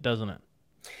confronted with it, doesn't it?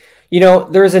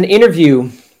 There's an interview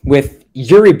with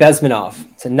Yuri Bezmenov.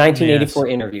 It's a 1984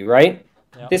 interview, right?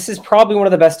 Yep. This is probably one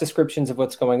of the best descriptions of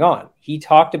what's going on. He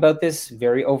talked about this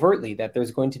very overtly, that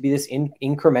there's going to be this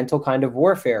incremental kind of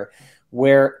warfare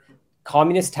where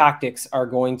communist tactics are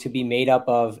going to be made up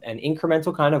of an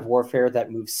incremental kind of warfare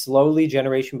that moves slowly,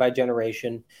 generation by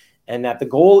generation, and that the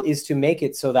goal is to make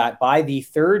it so that by the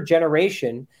third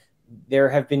generation, there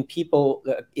have been people,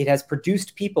 it has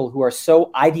produced people who are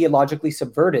so ideologically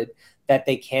subverted that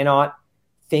they cannot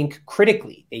think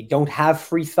critically. They don't have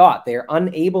free thought. They're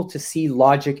unable to see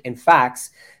logic and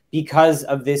facts because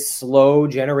of this slow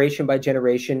generation by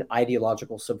generation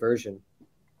ideological subversion.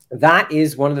 That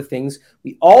is one of the things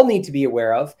we all need to be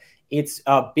aware of. It's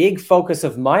a big focus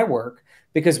of my work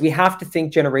because we have to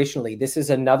think generationally. This is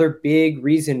another big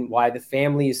reason why the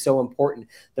family is so important.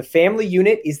 The family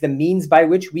unit is the means by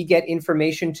which we get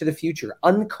information to the future,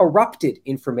 uncorrupted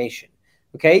information.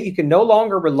 Okay, you can no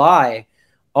longer rely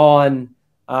on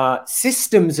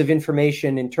systems of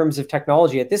information in terms of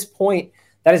technology. At this point,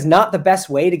 that is not the best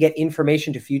way to get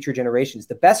information to future generations.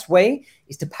 The best way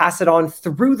is to pass it on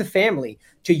through the family,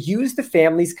 to use the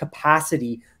family's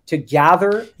capacity to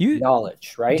gather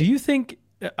knowledge, right? Do you think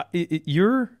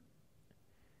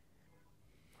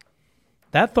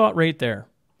that thought right there,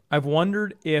 I've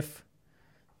wondered if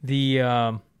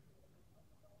I'm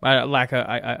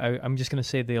just going to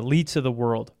say the elites of the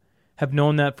world have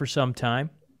known that for some time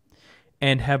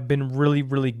and have been really,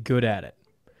 really good at it.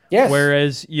 Yes.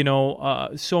 Whereas,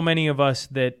 so many of us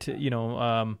that,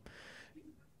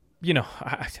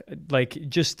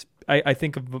 I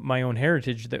think of my own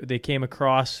heritage that they came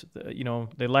across,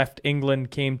 they left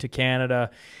England, came to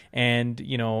Canada, and,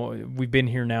 we've been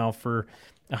here now for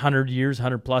 100 years,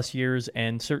 100 plus years.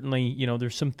 And certainly,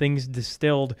 there's some things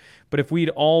distilled, but if we'd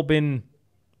all been,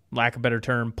 lack of a better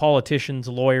term, politicians,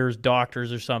 lawyers,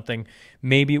 doctors or something,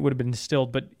 maybe it would have been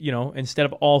distilled. But, instead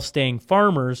of all staying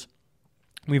farmers,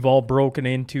 we've all broken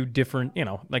into different,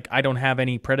 I don't have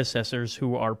any predecessors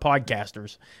who are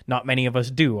podcasters. Not many of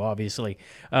us do, obviously.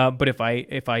 But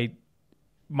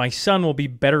my son will be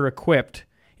better equipped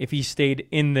if he stayed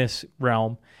in this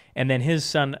realm, and then his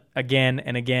son again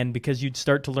and again, because you'd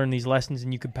start to learn these lessons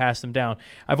and you could pass them down.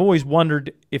 I've always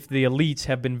wondered if the elites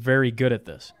have been very good at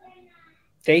this.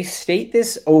 They state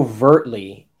this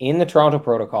overtly in the Toronto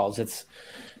Protocols. It's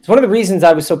one of the reasons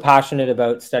I was so passionate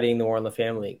about studying the War in the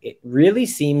Family. It really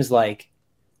seems like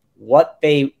what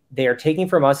they are taking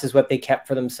from us is what they kept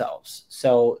for themselves.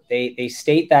 So they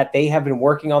state that they have been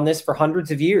working on this for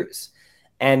hundreds of years,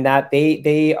 and that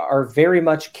they are very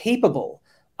much capable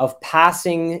of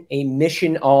passing a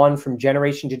mission on from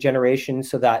generation to generation,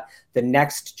 so that the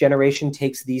next generation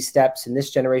takes these steps and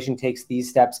this generation takes these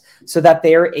steps, so that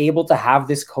they are able to have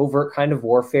this covert kind of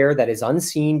warfare that is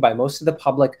unseen by most of the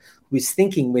public, who is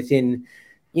thinking within,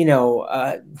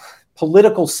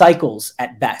 political cycles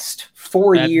at best,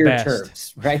 4-year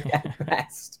terms, right? At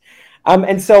best.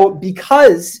 And so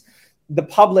because the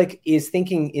public is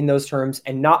thinking in those terms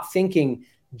and not thinking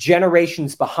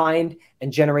generations behind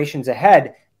and generations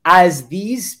ahead, as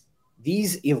these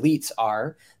elites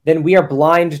are, then we are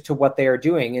blind to what they are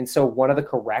doing. And so one of the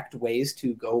correct ways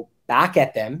to go back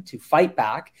at them, to fight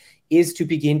back, is to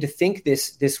begin to think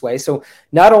this way. So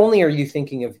not only are you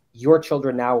thinking of your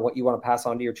children now, what you want to pass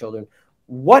on to your children,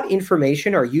 what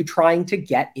information are you trying to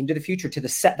get into the future, to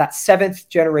that seventh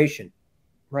generation,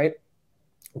 right?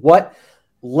 What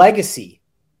legacy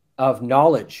of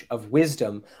knowledge, of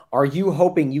wisdom, are you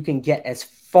hoping you can get as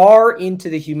far into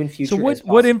the human future as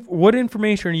possible? What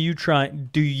information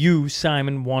do you,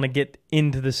 Simon, want to get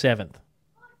into the seventh?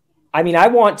 I mean, I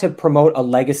want to promote a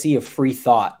legacy of free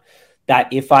thought,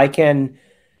 that if I can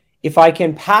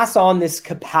pass on this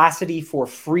capacity for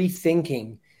free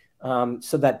thinking,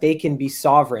 so that they can be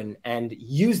sovereign and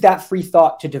use that free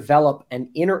thought to develop an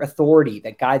inner authority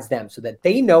that guides them, so that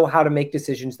they know how to make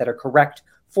decisions that are correct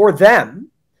for them,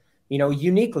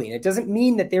 uniquely. And it doesn't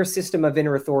mean that their system of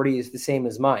inner authority is the same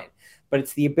as mine, but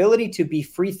it's the ability to be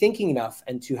free thinking enough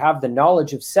and to have the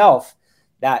knowledge of self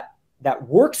that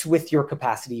works with your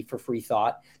capacity for free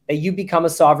thought, that you become a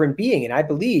sovereign being. And I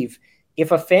believe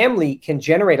if a family can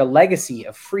generate a legacy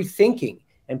of free thinking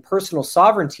and personal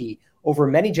sovereignty over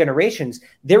many generations,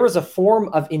 there is a form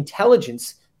of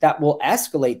intelligence that will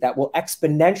escalate, that will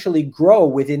exponentially grow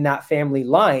within that family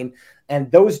line. And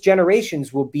those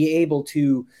generations will be able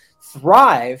to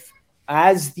thrive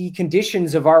as the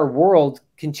conditions of our world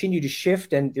continue to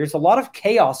shift. And there's a lot of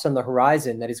chaos on the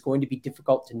horizon that is going to be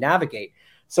difficult to navigate.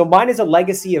 So mine is a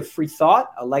legacy of free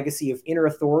thought, a legacy of inner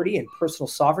authority and personal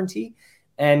sovereignty.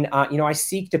 And, I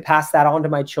seek to pass that on to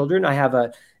my children. I have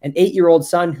an 8-year-old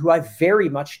son who I very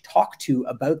much talk to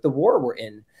about the war we're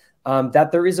in,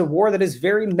 that there is a war that is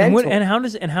very mental. And how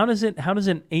does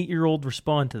an 8-year-old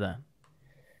respond to that?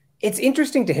 It's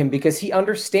interesting to him because he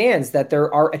understands that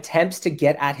there are attempts to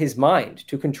get at his mind,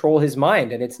 to control his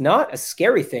mind. And it's not a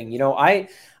scary thing.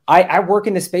 I work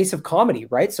in the space of comedy,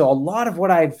 right? So a lot of what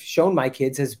I've shown my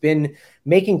kids has been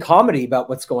making comedy about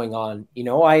what's going on.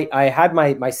 I had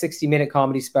my 60-minute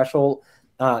comedy special,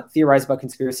 Theorize About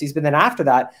Conspiracies. But then after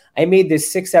that, I made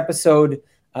this 6-episode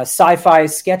sci-fi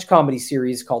sketch comedy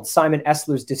series called Simon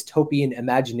Esler's Dystopian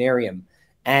Imaginarium.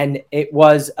 And it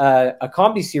was a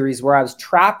comedy series where I was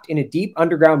trapped in a deep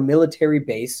underground military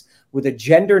base with a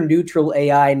gender-neutral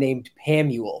AI named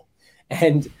Pamuel.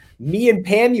 And me and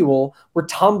Pamuel were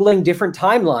tumbling different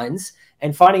timelines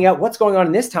and finding out what's going on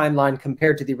in this timeline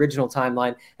compared to the original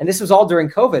timeline. And this was all during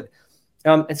COVID.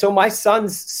 And so my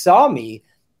sons saw me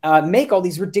make all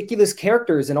these ridiculous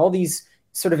characters and all these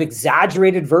sort of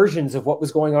exaggerated versions of what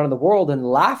was going on in the world and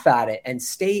laugh at it and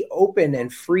stay open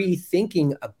and free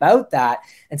thinking about that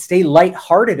and stay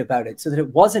lighthearted about it, so that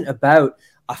it wasn't about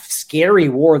a scary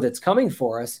war that's coming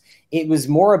for us. It was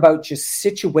more about just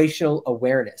situational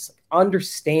awareness,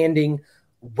 understanding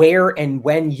where and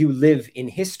when you live in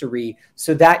history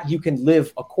so that you can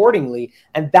live accordingly.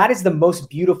 And that is the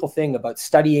most beautiful thing about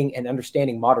studying and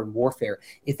understanding modern warfare,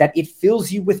 is that it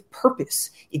fills you with purpose.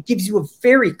 It gives you a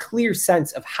very clear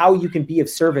sense of how you can be of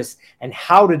service and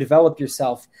how to develop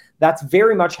yourself. That's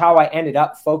very much how I ended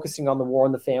up focusing on the war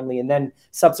in the family, and then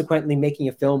subsequently making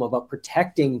a film about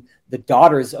protecting the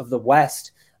daughters of the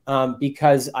West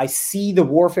because I see the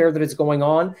warfare that is going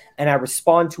on and I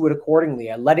respond to it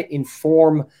accordingly. I let it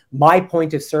inform my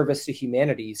point of service to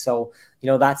humanity. So,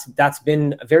 that's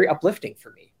been very uplifting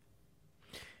for me.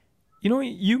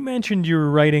 You mentioned you were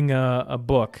writing a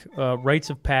book, Rites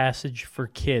of Passage for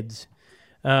Kids.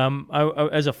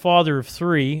 As a father of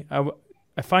three,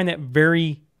 I find that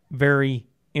very, very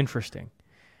interesting.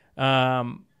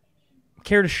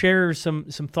 Care to share some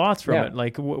thoughts from it,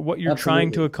 like what you're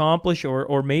trying to accomplish,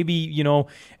 or maybe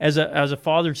as a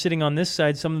father sitting on this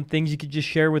side, some of the things you could just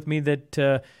share with me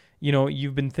that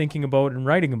you've been thinking about and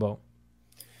writing about.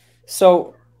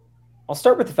 So I'll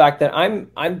start with the fact that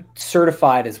I'm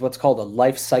certified as what's called a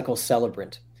life cycle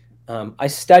celebrant. I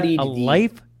studied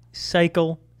life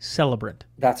cycle celebrant.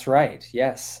 That's right.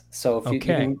 Yes. So if you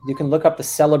can look up the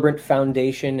Celebrant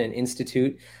Foundation and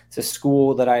Institute. It's a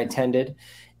school that I attended,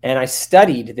 and I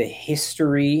studied the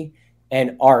history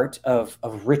and art of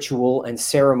ritual and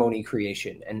ceremony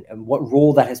creation and what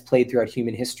role that has played throughout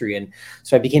human history. And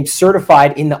so I became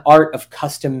certified in the art of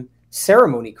custom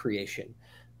ceremony creation.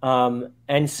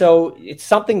 And so it's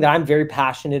something that I'm very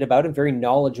passionate about and very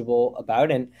knowledgeable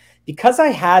about. And because I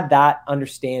had that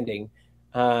understanding,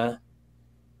 I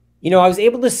was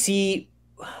able to see,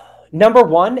 number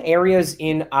one, areas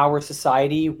in our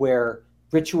society where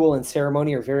ritual and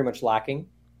ceremony are very much lacking.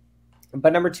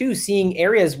 But number two, seeing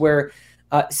areas where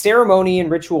ceremony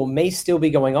and ritual may still be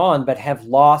going on, but have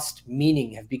lost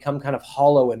meaning, have become kind of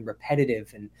hollow and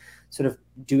repetitive and sort of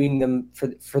doing them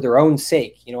for their own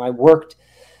sake. I worked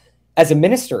as a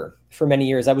minister for many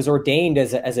years. I was ordained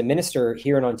as a minister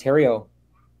here in Ontario,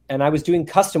 and I was doing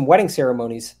custom wedding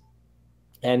ceremonies.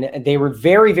 And they were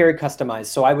very, very customized.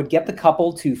 So I would get the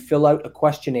couple to fill out a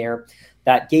questionnaire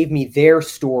that gave me their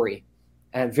story,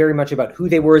 and very much about who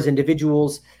they were as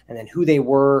individuals, and then who they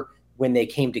were when they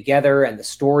came together, and the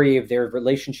story of their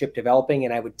relationship developing.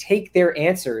 And I would take their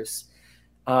answers,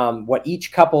 what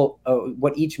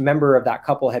each member of that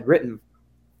couple had written,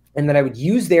 and then I would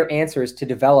use their answers to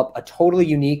develop a totally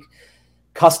unique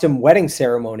custom wedding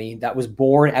ceremony that was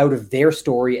born out of their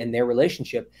story and their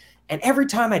relationship. And every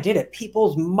time I did it,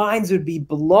 people's minds would be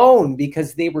blown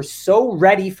because they were so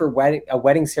ready for a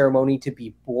wedding ceremony to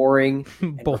be boring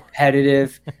and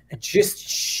repetitive and just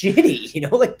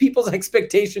shitty. Like people's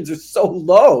expectations are so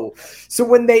low. So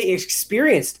when they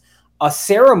experienced a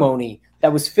ceremony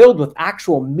that was filled with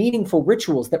actual meaningful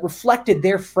rituals that reflected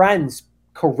their friends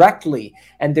correctly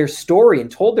and their story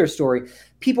and told their story,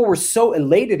 people were so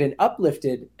elated and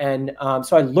uplifted. And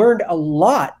so I learned a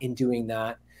lot in doing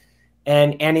that.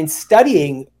 And in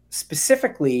studying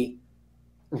specifically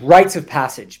rites of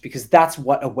passage, because that's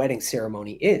what a wedding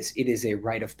ceremony is. It is a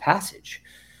rite of passage.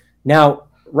 Now,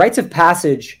 rites of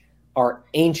passage are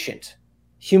ancient.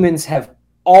 Humans have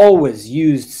always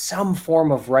used some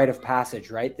form of rite of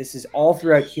passage, right? This is all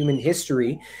throughout human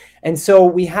history. And so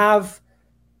we have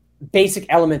basic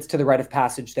elements to the rite of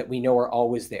passage that we know are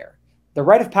always there. The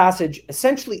rite of passage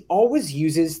essentially always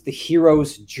uses the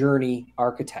hero's journey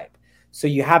archetype. So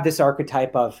you have this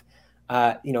archetype of,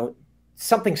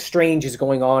 something strange is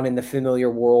going on in the familiar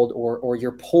world, or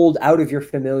you're pulled out of your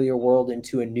familiar world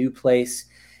into a new place.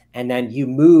 And then you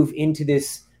move into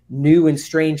this new and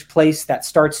strange place that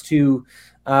starts to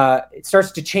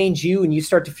change you, and you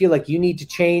start to feel like you need to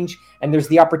change. And there's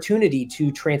the opportunity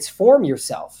to transform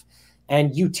yourself.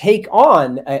 And you take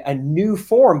on a new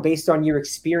form based on your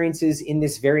experiences in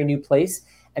this very new place.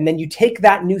 And then you take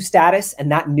that new status and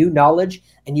that new knowledge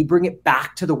and you bring it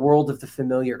back to the world of the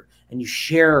familiar, and you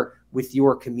share with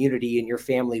your community and your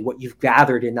family what you've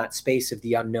gathered in that space of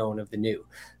the unknown, of the new.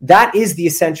 That is the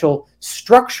essential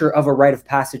structure of a rite of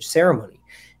passage ceremony.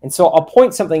 And so I'll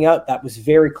point something out that was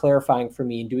very clarifying for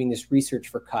me in doing this research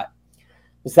for Cut,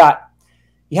 is that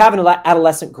you have an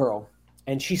adolescent girl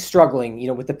and she's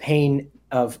struggling, with the pain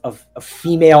of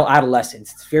female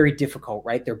adolescence. It's very difficult,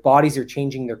 right? Their bodies are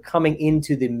changing. They're coming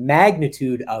into the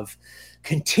magnitude of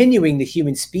continuing the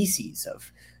human species,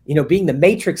 of, being the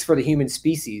matrix for the human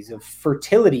species, of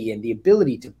fertility and the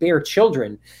ability to bear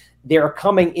children. They're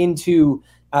coming into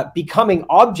becoming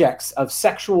objects of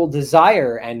sexual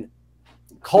desire and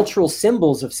cultural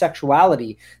symbols of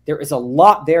sexuality. There is a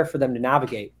lot there for them to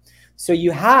navigate. So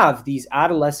you have these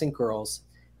adolescent girls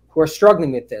who are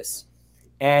struggling with this.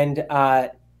 And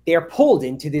they're pulled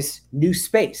into this new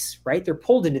space, right? They're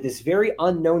pulled into this very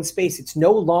unknown space. It's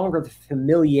no longer the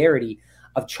familiarity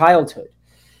of childhood.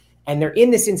 And they're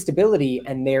in this instability,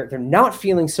 and they're not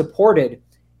feeling supported.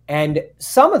 And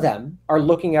some of them are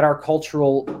looking at our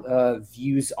cultural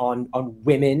views on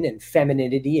women and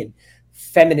femininity and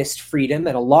feminist freedom.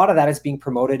 And a lot of that is being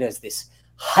promoted as this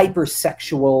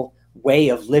hypersexual way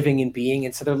of living and being.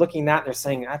 And so they're looking at that and they're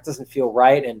saying, that doesn't feel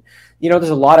right. And, there's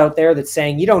a lot out there that's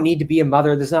saying, you don't need to be a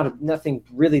mother. There's nothing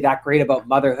really that great about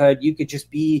motherhood. You could just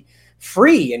be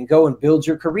free and go and build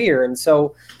your career. And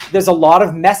so there's a lot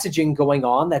of messaging going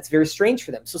on that's very strange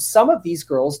for them. So some of these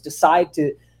girls decide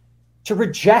to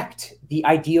reject the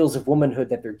ideals of womanhood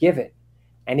that they're given.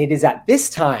 And it is at this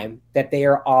time that they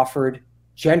are offered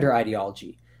gender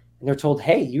ideology. And they're told,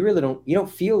 hey, you don't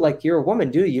feel like you're a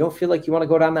woman, do you? You don't feel like you want to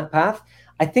go down that path?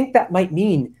 I think that might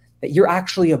mean that you're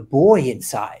actually a boy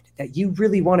inside, that you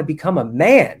really want to become a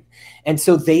man. And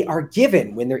so they are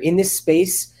given, when they're in this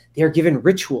space, they are given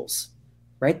rituals,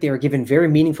 right? They are given very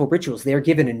meaningful rituals. They are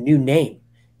given a new name.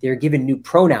 They are given new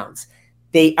pronouns.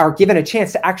 They are given a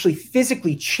chance to actually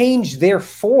physically change their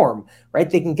form, right?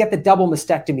 They can get the double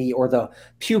mastectomy or the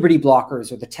puberty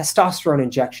blockers or the testosterone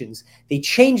injections. They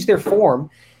change their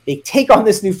form, they take on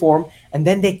this new form, and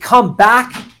then they come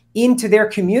back into their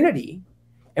community.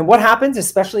 And what happens,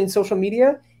 especially in social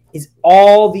media, is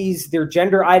all their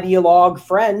gender ideologue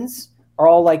friends are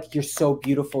all like, you're so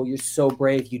beautiful, you're so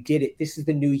brave, you did it, this is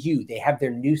the new you. They have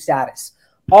their new status.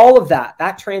 All of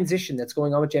that transition that's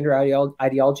going on with gender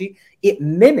ideology, it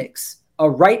mimics a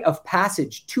rite of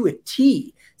passage to a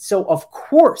T. So of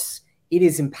course it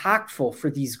is impactful for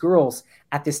these girls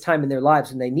at this time in their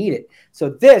lives when they need it. So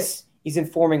this is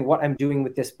informing what I'm doing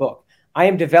with this book. I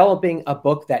am developing a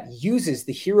book that uses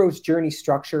the hero's journey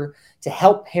structure to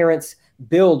help parents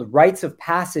build rites of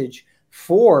passage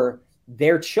for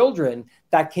their children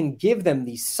that can give them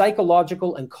these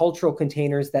psychological and cultural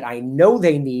containers that I know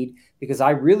they need, because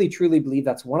I really truly believe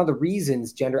that's one of the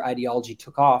reasons gender ideology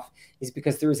took off, is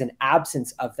because there is an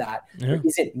absence of that. Yeah. There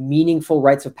isn't meaningful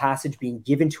rites of passage being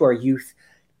given to our youth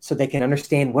so they can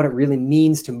understand what it really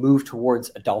means to move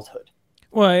towards adulthood.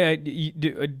 Well, I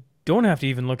don't have to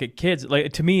even look at kids.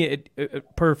 Like, to me,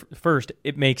 first,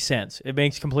 it makes sense. It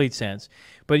makes complete sense.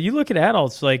 But you look at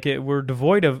adults, like, we're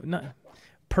devoid of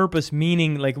purpose,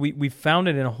 meaning. Like, we found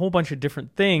it in a whole bunch of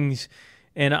different things.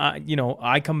 And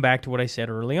I come back to what I said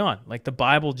early on. Like, the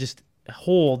Bible just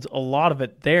holds a lot of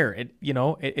it there.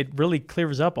 It really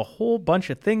clears up a whole bunch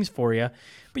of things for you.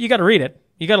 But you got to read it.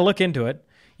 You got to look into it.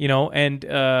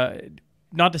 And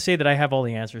not to say that I have all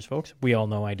the answers, folks. We all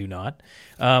know I do not.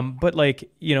 But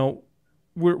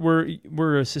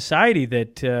we're a society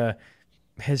that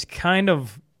has kind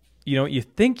of, you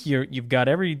think you've got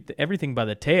everything by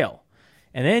the tail,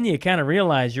 and then you kind of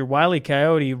realize you're Wile E.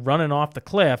 Coyote running off the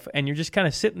cliff, and you're just kind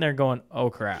of sitting there going, "Oh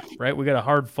crap!" Right? We got a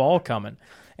hard fall coming,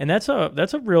 and that's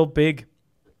a real big,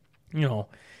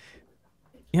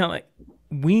 like,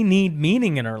 we need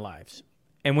meaning in our lives,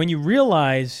 and when you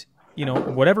realize,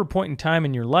 whatever point in time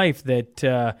in your life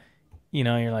that,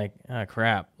 you're like, "Ah,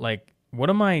 crap, like, what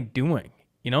am I doing?"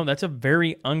 That's a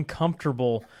very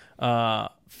uncomfortable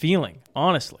feeling,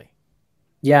 honestly.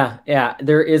 Yeah.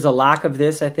 There is a lack of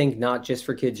this, I think, not just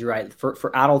for kids, you're right,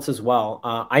 for adults as well.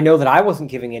 I know that I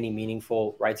wasn't giving any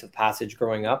meaningful rites of passage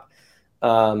growing up.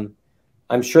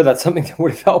 I'm sure that's something that would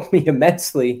have helped me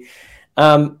immensely.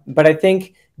 But I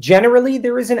think generally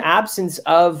there is an absence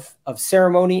of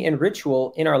ceremony and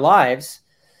ritual in our lives.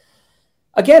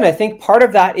 Again, I think part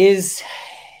of that is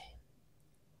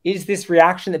this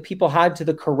reaction that people had to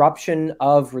the corruption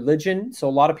of religion. So a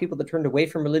lot of people that turned away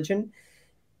from religion,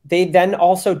 they then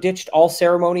also ditched all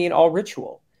ceremony and all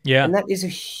ritual. Yeah. And that is a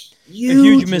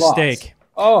huge mistake.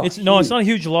 Oh, it's not a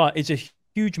huge loss. It's a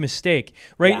huge mistake,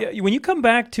 right? Yeah. When you come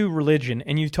back to religion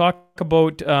and you talk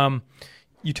about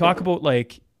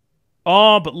like,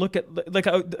 oh, but look at, like,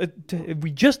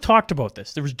 we just talked about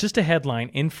this. There was just a headline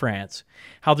in France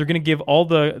how they're going to give all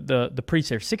the priests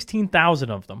there,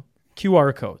 16,000 of them,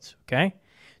 QR codes, okay?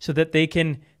 So that they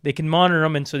can monitor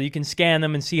them, and so you can scan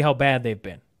them and see how bad they've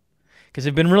been. Because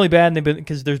they've been really bad, and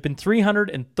because there's been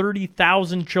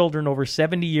 330,000 children over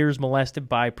 70 years molested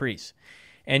by priests.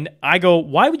 And I go,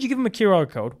 why would you give them a QR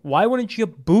code? Why wouldn't you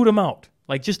boot them out?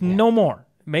 Like, just no more.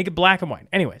 Make it black and white.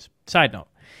 Anyways, side note.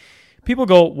 People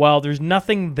go, well, there's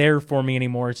nothing there for me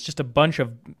anymore. It's just a bunch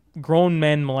of grown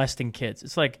men molesting kids.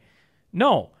 It's like,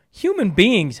 no, human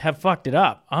beings have fucked it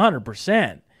up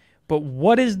 100%. But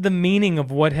what is the meaning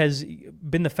of what has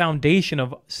been the foundation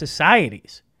of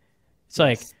societies? It's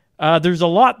like, there's a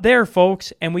lot there,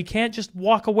 folks, and we can't just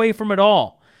walk away from it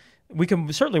all. We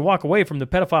can certainly walk away from the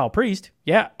pedophile priest.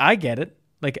 Yeah, I get it.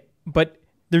 Like, but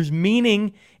there's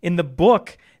meaning in the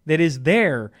book that is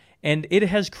there, and it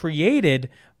has created,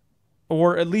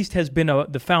 or at least has been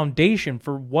the foundation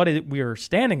for what we are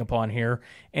standing upon here.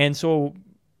 And so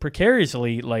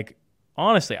precariously, like,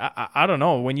 honestly, I don't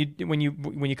know, when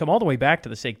you come all the way back to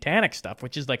the satanic stuff,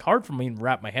 which is like hard for me to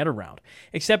wrap my head around,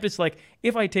 except it's like,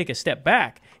 if I take a step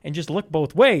back, and just look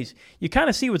both ways, you kind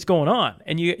of see what's going on.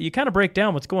 And you kind of break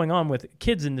down what's going on with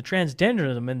kids and the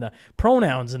transgenderism and the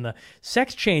pronouns and the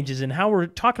sex changes and how we're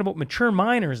talking about mature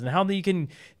minors and how you can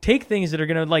take things that are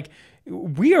going to,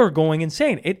 we are going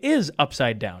insane. It is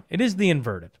upside down. It is the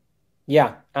inverted.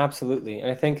 Yeah, absolutely. And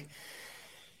I think,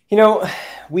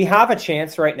 we have a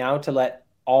chance right now to let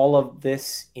all of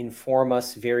this inform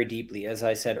us very deeply. As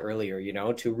I said earlier,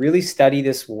 to really study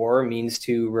this war means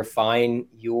to refine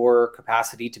your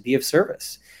capacity to be of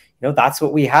service. That's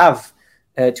what we have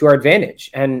to our advantage.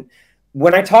 And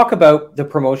when I talk about the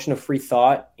promotion of free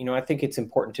thought, I think it's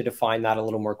important to define that a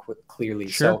little more clearly.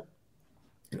 Sure.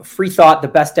 So free thought, the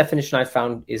best definition I've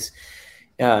found is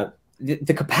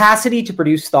the capacity to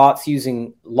produce thoughts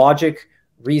using logic,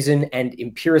 reason, and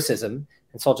empiricism.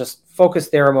 And so I'll just focus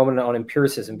there a moment on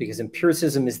empiricism, because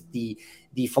empiricism is the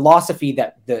philosophy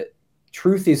that the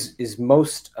truth is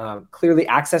most clearly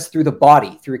accessed through the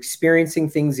body, through experiencing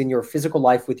things in your physical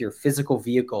life with your physical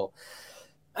vehicle,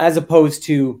 as opposed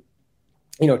to,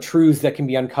 truths that can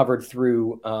be uncovered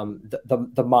through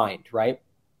the mind, right?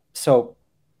 So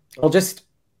I'll just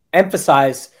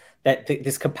emphasize that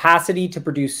this capacity to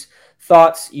produce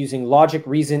thoughts using logic,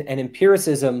 reason, and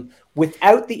empiricism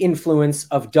without the influence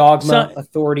of dogma,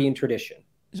 authority, and tradition.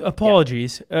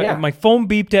 Apologies. My phone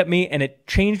beeped at me, and it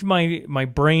changed my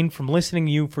brain from listening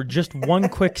to you for just one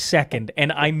quick second.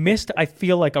 And I missed, I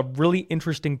feel like, a really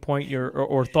interesting point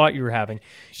or thought you were having.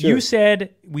 Sure. You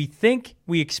said we think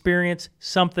we experience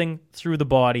something through the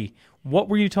body. What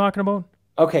were you talking about?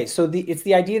 Okay, so it's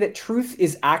the idea that truth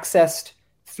is accessed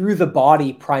through the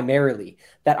body primarily,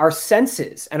 that our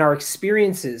senses and our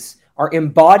experiences, our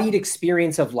embodied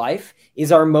experience of life,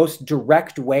 is our most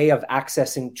direct way of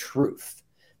accessing truth.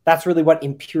 That's really what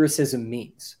empiricism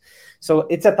means. So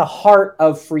it's at the heart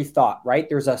of free thought, right?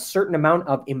 There's a certain amount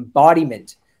of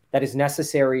embodiment that is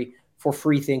necessary for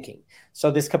free thinking.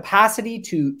 So this capacity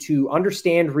to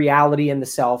understand reality and the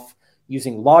self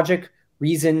using logic,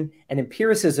 reason, and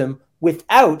empiricism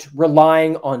without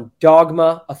relying on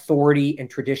dogma, authority, and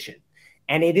tradition.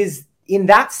 And it is in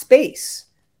that space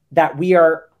that we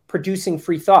are producing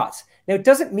free thoughts. Now, it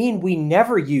doesn't mean we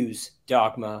never use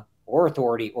dogma or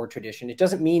authority or tradition. It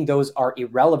doesn't mean those are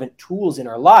irrelevant tools in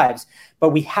our lives, but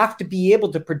we have to be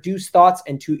able to produce thoughts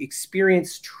and to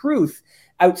experience truth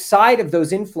outside of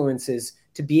those influences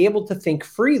to be able to think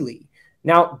freely.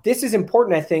 Now, this is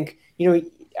important, I think.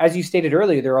 As you stated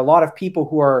earlier, there are a lot of people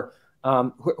who are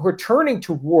turning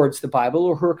towards the Bible,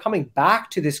 or who are coming back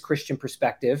to this Christian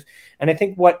perspective. And I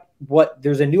think what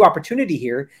there's a new opportunity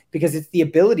here, because it's the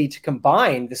ability to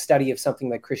combine the study of something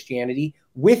like Christianity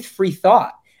with free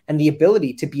thought, and the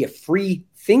ability to be a free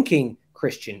thinking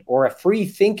Christian or a free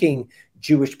thinking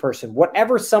Jewish person.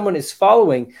 Whatever someone is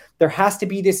following, there has to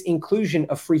be this inclusion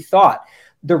of free thought.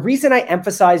 The reason I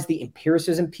emphasize the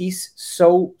empiricism piece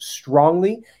so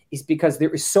strongly is because there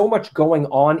is so much going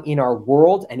on in our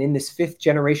world and in this fifth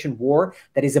generation war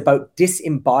that is about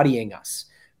disembodying us,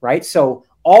 right? So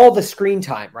all the screen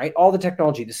time, right? All the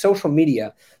technology, the social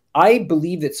media, I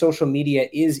believe that social media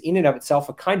is in and of itself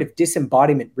a kind of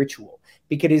disembodiment ritual,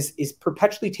 because it is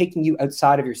perpetually taking you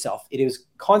outside of yourself. It is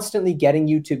constantly getting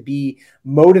you to be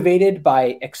motivated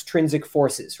by extrinsic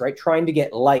forces, right? Trying to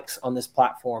get likes on this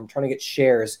platform, trying to get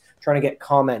shares, trying to get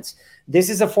comments. This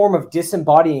is a form of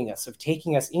disembodying us, of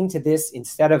taking us into this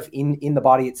instead of in the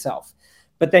body itself.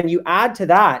 But then you add to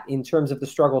that, in terms of the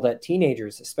struggle that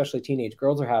teenagers, especially teenage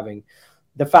girls, are having,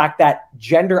 the fact that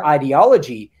gender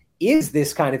ideology is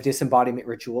this kind of disembodiment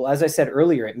ritual. As I said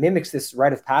earlier, it mimics this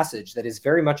rite of passage that is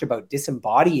very much about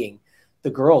disembodying the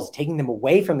girls, taking them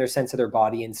away from their sense of their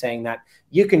body and saying that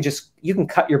you can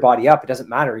cut your body up. It doesn't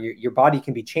matter. Your body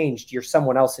can be changed. You're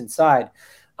someone else inside.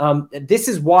 This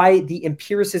is why the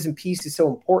empiricism piece is so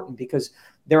important, because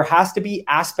there has to be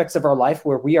aspects of our life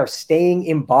where we are staying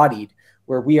embodied,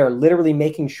 where we are literally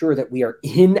making sure that we are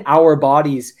in our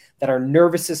bodies, that our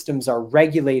nervous systems are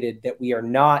regulated, that we are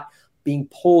not being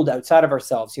pulled outside of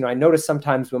ourselves. I notice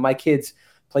sometimes when my kids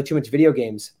play too much video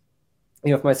games,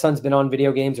 if my son's been on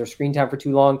video games or screen time for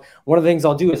too long, one of the things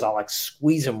I'll do is I'll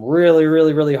squeeze him really,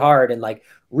 really, really hard and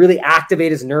really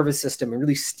activate his nervous system and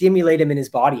really stimulate him in his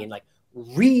body and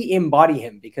re-embody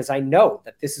him, because I know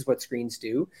that this is what screens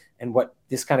do and what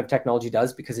this kind of technology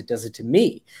does, because it does it to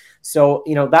me. So,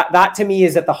 that to me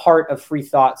is at the heart of free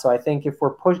thought. So I think if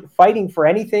we're fighting for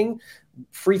anything,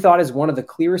 free thought is one of the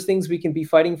clearest things we can be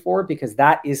fighting for, because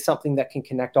that is something that can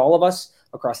connect all of us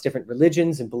across different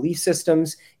religions and belief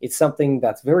systems. It's something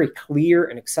that's very clear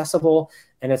and accessible.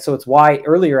 And so it's why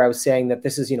earlier I was saying that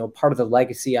this is, part of the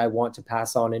legacy I want to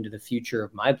pass on into the future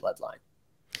of my bloodline.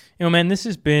 Man, this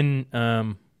has been,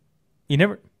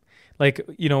 like,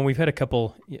 we've had a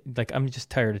couple, like, I'm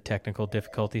just tired of technical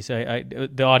difficulties.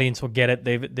 The audience will get it.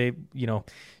 They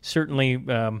certainly,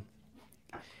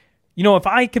 if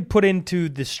I could put into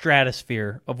the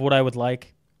stratosphere of what I would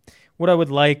like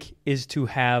is to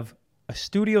have a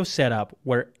studio set up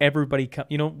where everybody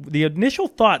the initial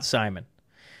thought, Simon,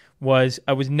 was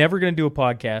I was never going to do a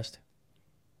podcast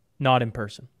not in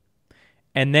person.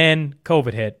 And then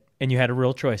COVID hit and you had a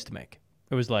real choice to make.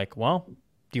 It was like, well,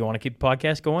 do you want to keep the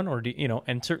podcast going, or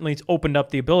and certainly it's opened up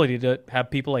the ability to have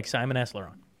people like Simon Esler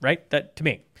on, right? That to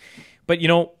me. But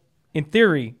in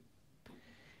theory,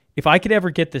 if I could ever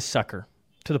get this sucker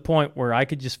to the point where I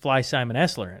could just fly Simon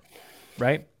Esler in,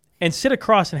 right? And sit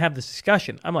across and have this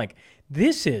discussion, I'm like,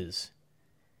 this is,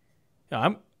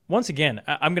 I'm going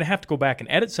to have to go back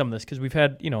and edit some of this because we've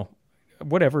had,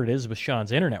 whatever it is with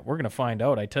Sean's internet. We're going to find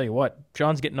out. I tell you what,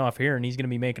 Sean's getting off here and he's going to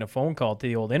be making a phone call to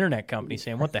the old internet company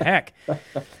saying, what the heck?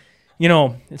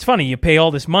 It's funny. You pay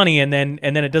all this money and then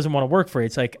it doesn't want to work for you.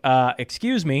 It's like,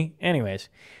 excuse me. Anyways,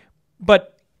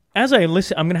 but as I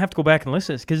listen, I'm going to have to go back and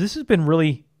listen to this because this has been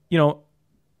really,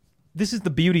 this is the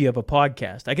beauty of a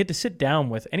podcast. I get to sit down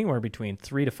with anywhere between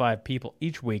 3 to 5 people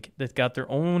each week that got their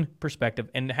own perspective,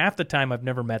 and half the time I've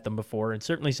never met them before, and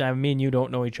certainly, Simon, me and you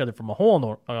don't know each other from a hole in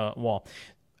the wall.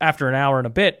 After an hour and a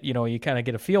bit, you kind of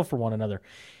get a feel for one another.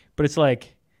 But it's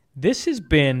like, this has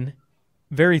been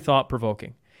very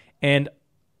thought-provoking, and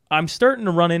I'm starting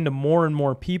to run into more and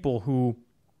more people who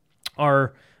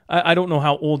are, I don't know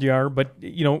how old you are, but,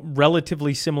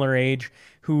 relatively similar age,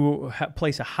 who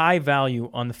place a high value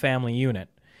on the family unit,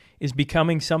 is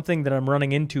becoming something that I'm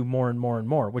running into more and more and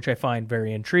more, which I find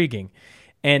very intriguing.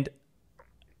 And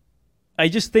I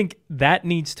just think that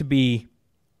needs to be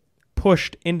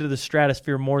pushed into the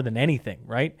stratosphere more than anything,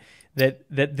 right? That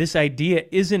this idea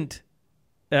isn't,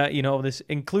 this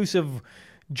inclusive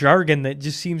jargon that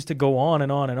just seems to go on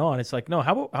and on and on. It's like, no,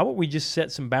 how about we just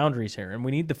set some boundaries here? And we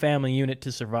need the family unit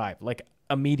to survive, like,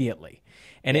 immediately.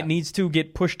 And it needs to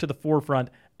get pushed to the forefront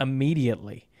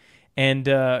immediately. And,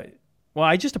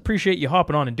 I just appreciate you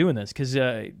hopping on and doing this because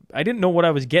I didn't know what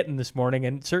I was getting this morning.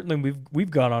 And certainly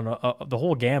we've gone on the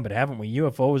whole gambit, haven't we?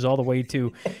 UFOs all the way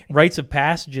to rites of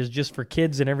passages just for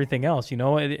kids and everything else.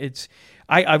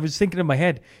 I was thinking in my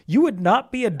head, you would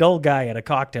not be a dull guy at a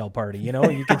cocktail party.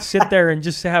 You could sit there and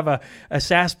just have a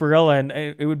sarsaparilla, and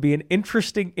it would be an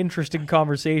interesting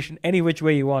conversation any which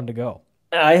way you wanted to go.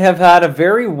 I have had a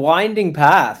very winding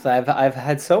path. I've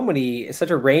had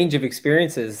such a range of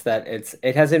experiences that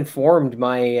it has informed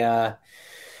my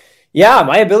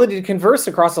my ability to converse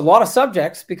across a lot of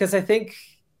subjects, because I think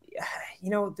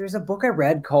there's a book I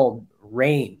read called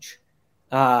Range.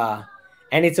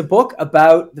 And it's a book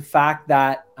about the fact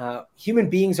that human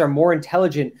beings are more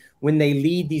intelligent when they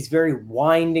lead these very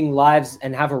winding lives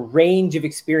and have a range of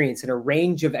experience and a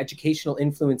range of educational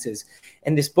influences.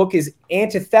 And this book is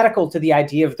antithetical to the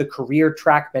idea of the career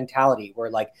track mentality, where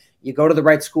like you go to the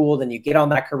right school, then you get on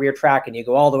that career track and you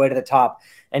go all the way to the top.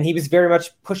 And he was very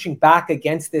much pushing back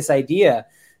against this idea.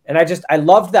 And I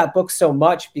loved that book so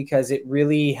much because it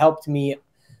really helped me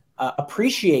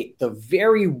appreciate the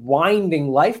very winding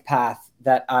life path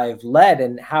that I've led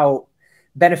and how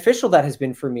beneficial that has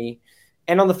been for me.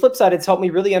 And on the flip side, it's helped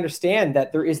me really understand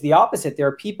that there is the opposite. There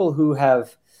are people who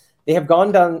have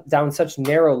gone down such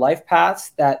narrow life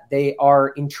paths that they are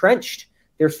entrenched.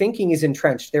 Their thinking is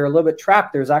entrenched. They're a little bit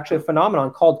trapped. There's actually a phenomenon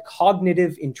called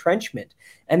cognitive entrenchment.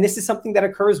 And this is something that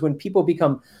occurs when people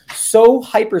become so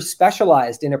hyper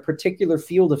specialized in a particular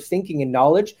field of thinking and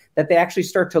knowledge that they actually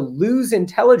start to lose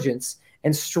intelligence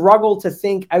and struggle to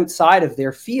think outside of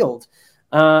their field.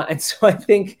 And so I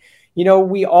think,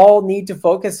 we all need to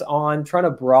focus on trying to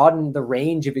broaden the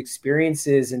range of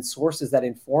experiences and sources that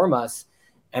inform us.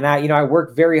 And I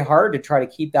work very hard to try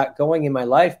to keep that going in my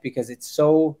life because it's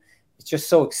just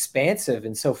so expansive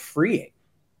and so freeing.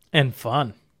 And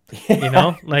fun.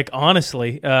 Like,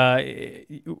 honestly,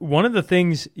 one of the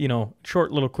things,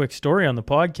 short little quick story on the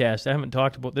podcast, I haven't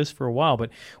talked about this for a while, but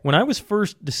when I was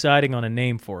first deciding on a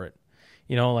name for it,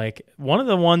 like one of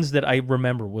the ones that I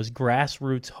remember was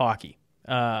grassroots hockey.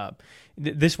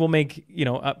 This will make,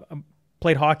 I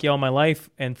played hockey all my life,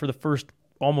 and for the first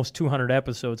almost 200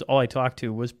 episodes, all I talked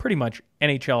to was pretty much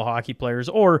NHL hockey players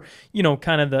or,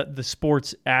 kind of the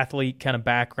sports athlete kind of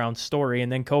background story. And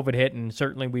then COVID hit, and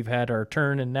certainly we've had our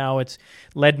turn, and now it's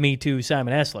led me to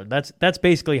Simon Esler. That's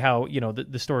basically how,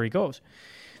 the story goes.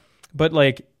 But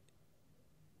like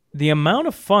the amount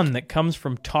of fun that comes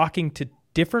from talking to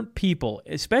different people,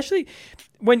 especially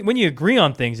when you agree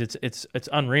on things, it's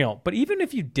unreal. But even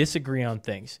if you disagree on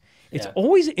things, it's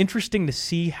always interesting to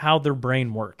see how their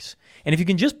brain works. And if you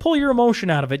can just pull your emotion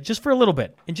out of it just for a little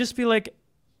bit and just be like,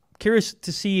 curious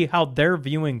to see how they're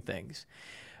viewing things.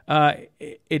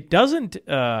 It doesn't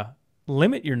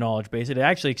limit your knowledge base. It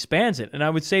actually expands it. And I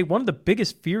would say one of the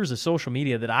biggest fears of social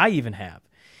media that I even have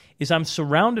is I'm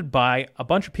surrounded by a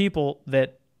bunch of people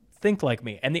that think like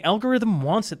me. And the algorithm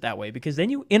wants it that way because then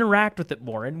you interact with it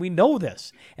more. And we know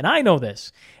this. And I know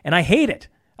this. And I hate it.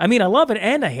 I mean, I love it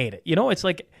and I hate it. You know, it's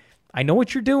like, I know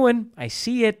what you're doing. I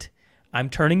see it. I'm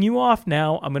turning you off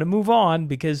now. I'm going to move on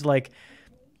because, like,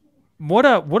 what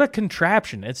a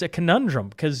contraption. It's a conundrum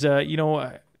because,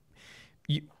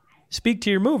 you speak to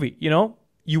your movie,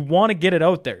 you want to get it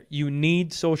out there. You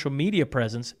need social media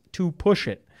presence to push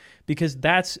it because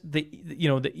that's the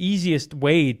easiest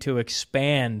way to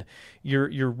expand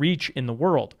your reach in the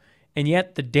world. And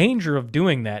yet the danger of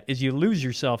doing that is you lose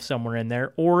yourself somewhere in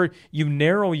there, or you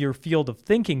narrow your field of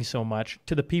thinking so much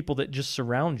to the people that just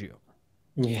surround you.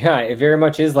 Yeah, it very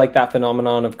much is like that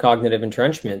phenomenon of cognitive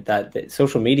entrenchment, that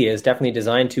social media is definitely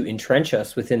designed to entrench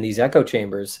us within these echo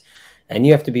chambers. And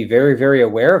you have to be very, very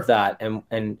aware of that.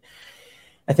 And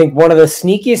I think one of the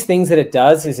sneakiest things that it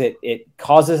does is it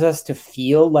causes us to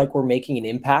feel like we're making an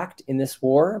impact in this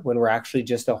war when we're actually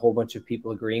just a whole bunch of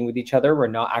people agreeing with each other. We're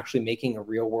not actually making a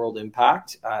real world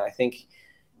impact. I think,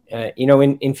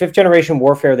 in fifth generation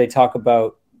warfare, they talk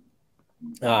about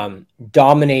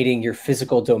dominating your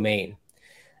physical domain.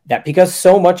 That because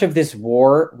so much of this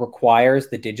war requires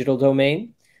the digital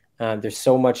domain, there's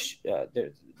so much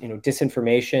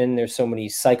disinformation, there's so many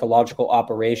psychological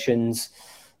operations,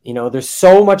 there's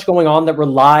so much going on that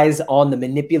relies on the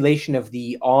manipulation of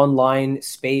the online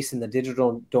space and the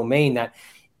digital domain, that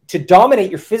to dominate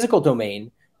your physical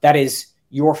domain, that is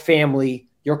your family,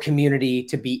 your community,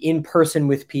 to be in person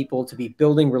with people, to be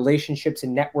building relationships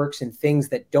and networks and things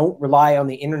that don't rely on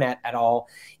the internet at all,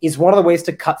 is one of the ways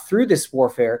to cut through this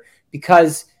warfare,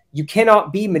 because you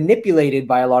cannot be manipulated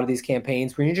by a lot of these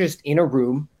campaigns when you're just in a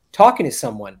room talking to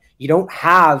someone. You don't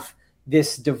have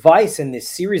this device and this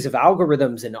series of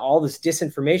algorithms and all this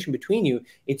disinformation between you.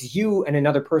 It's you and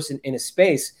another person in a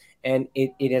space. And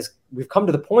we've come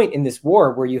to the point in this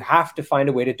war where you have to find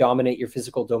a way to dominate your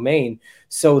physical domain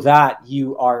so that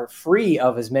you are free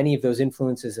of as many of those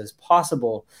influences as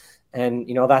possible. And,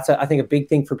 that's, I think, a big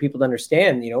thing for people to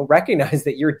understand, recognize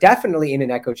that you're definitely in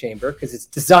an echo chamber because it's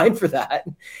designed for that.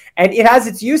 And it has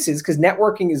its uses because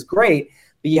networking is great,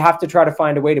 but you have to try to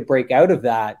find a way to break out of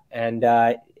that. And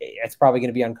it's probably going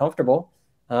to be uncomfortable.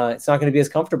 It's not going to be as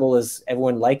comfortable as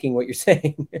everyone liking what you're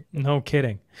saying. No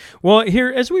kidding. Well, here,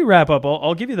 as we wrap up,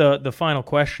 I'll give you the final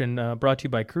question brought to you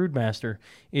by Crude Master.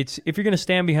 It's, if you're going to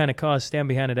stand behind a cause, stand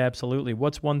behind it absolutely.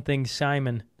 What's one thing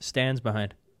Simon stands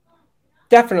behind?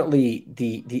 Definitely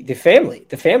the family,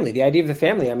 the idea of the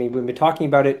family. I mean, we've been talking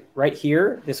about it right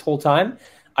here this whole time.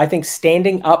 I think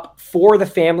standing up for the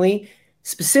family,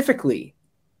 specifically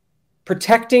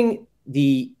protecting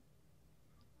the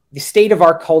state of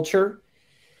our culture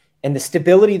and the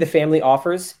stability the family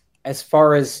offers as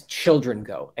far as children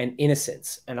go and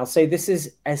innocence. And I'll say this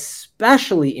is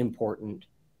especially important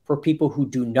for people who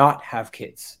do not have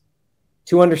kids,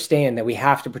 to understand that we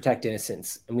have to protect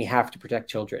innocence and we have to protect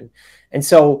children. And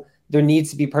so there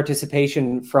needs to be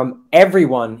participation from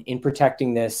everyone in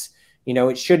protecting this.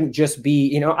 It shouldn't just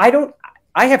be,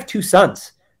 I have two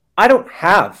sons. I don't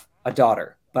have a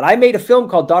daughter, but I made a film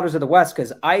called Daughters of the West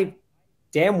because I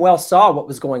damn well saw what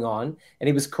was going on, and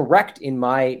it was correct in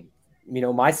my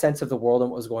sense of the world and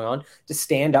what was going on, to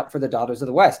stand up for the daughters of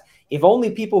the West. If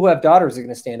only people who have daughters are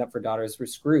going to stand up for daughters, we're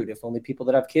screwed. If only people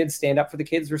that have kids stand up for the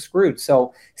kids, we're screwed.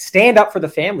 So stand up for the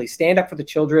family, stand up for the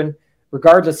children,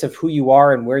 regardless of who you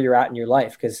are and where you're at in your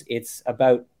life, because it's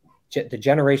about the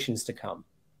generations to come.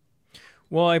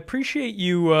 Well, I appreciate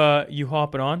you you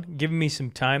hopping on, giving me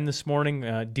some time this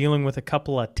morning, dealing with a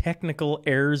couple of technical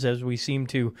errors as we seem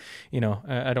to,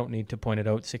 I don't need to point it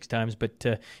out 6 times, but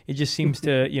it just seems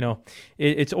to,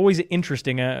 it's always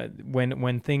interesting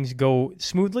when things go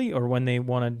smoothly or when they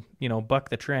want to, buck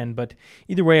the trend. But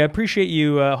either way, I appreciate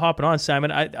you hopping on,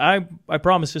 Simon. I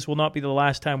promise this will not be the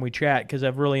last time we chat because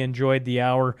I've really enjoyed the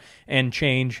hour and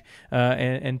change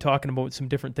and talking about some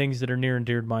different things that are near and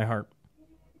dear to my heart.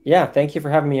 Yeah, thank you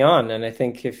for having me on. And I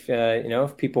think if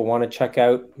if people want to check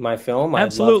out my film,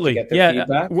 absolutely, I'd love to get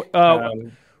their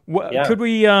feedback. Could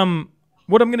we?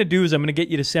 What I'm going to do is I'm going to get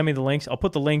you to send me the links. I'll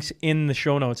put the links in the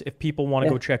show notes if people want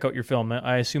to go check out your film.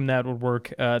 I assume that would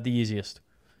work the easiest.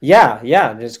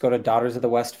 Yeah. Just go to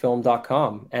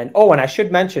daughtersofthewestfilm.com. And I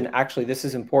should mention, actually, this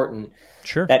is important.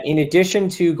 Sure. That in addition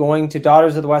to going to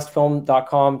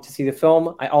daughtersofthewestfilm.com to see the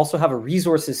film, I also have a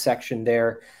resources section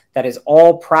there that is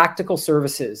all practical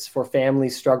services for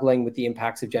families struggling with the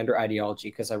impacts of gender ideology,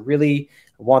 because I really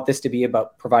want this to be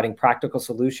about providing practical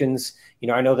solutions.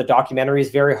 I know the documentary is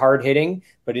very hard hitting,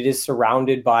 but it is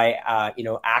surrounded by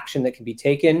action that can be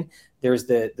taken. There's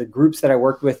the groups that I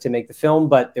worked with to make the film,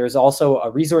 but there's also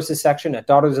a resources section at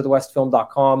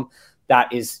daughtersofthewestfilm.com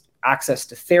that is access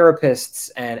to therapists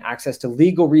and access to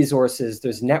legal resources.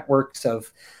 There's networks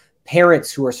of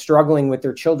parents who are struggling with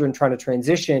their children trying to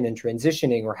transition and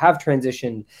transitioning or have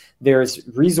transitioned. There's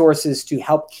resources to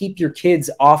help keep your kids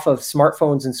off of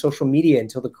smartphones and social media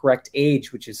until the correct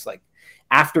age, which is like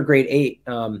after grade 8.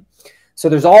 So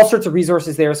there's all sorts of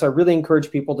resources there. So I really encourage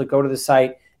people to go to the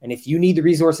site. And if you need the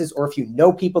resources, or if you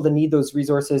know people that need those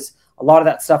resources, a lot of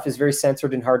that stuff is very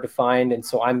censored and hard to find. And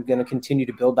so I'm going to continue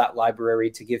to build that library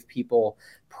to give people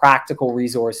practical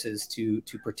resources to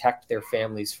protect their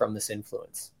families from this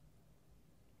influence.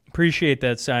 Appreciate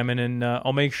that, Simon, and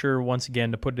I'll make sure once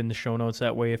again to put it in the show notes.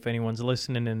 That way, if anyone's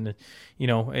listening and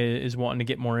is wanting to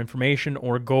get more information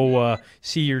or go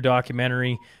see your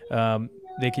documentary,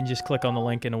 they can just click on the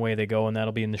link and away they go, and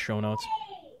that'll be in the show notes.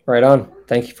 Right on.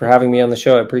 Thank you for having me on the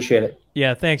show. I appreciate it.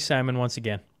 Yeah, thanks, Simon, once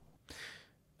again.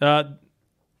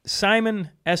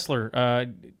 Simon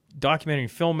Esler, documentary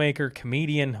filmmaker,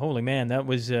 comedian. Holy man, that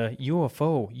was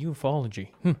ufology.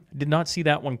 Did not see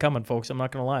that one coming, folks. I'm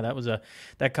not going to lie.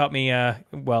 That caught me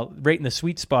right in the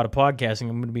sweet spot of podcasting.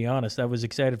 I'm going to be honest. I was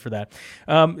excited for that.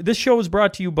 This show is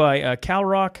brought to you by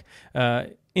CalRock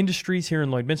Industries here in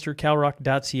Lloydminster,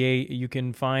 calrock.ca. You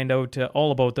can find out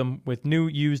all about them with new,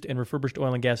 used, and refurbished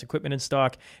oil and gas equipment in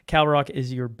stock. CalRock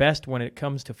is your best when it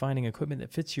comes to finding equipment that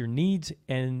fits your needs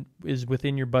and is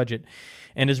within your budget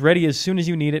and is ready as soon as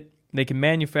you need it. They can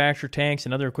manufacture tanks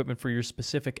and other equipment for your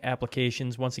specific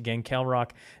applications. Once again,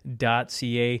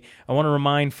 calrock.ca. I want to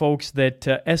remind folks that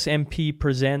SMP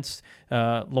presents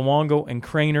Luongo and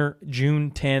Craner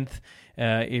June 10th.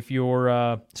 If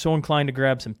you're so inclined to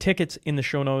grab some tickets in the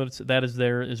show notes, that is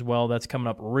there as well. That's coming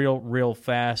up real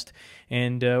fast.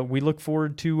 And we look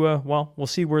forward to, we'll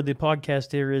see where the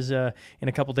podcast here is in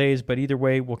a couple days. But either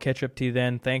way, we'll catch up to you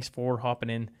then. Thanks for hopping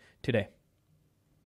in today.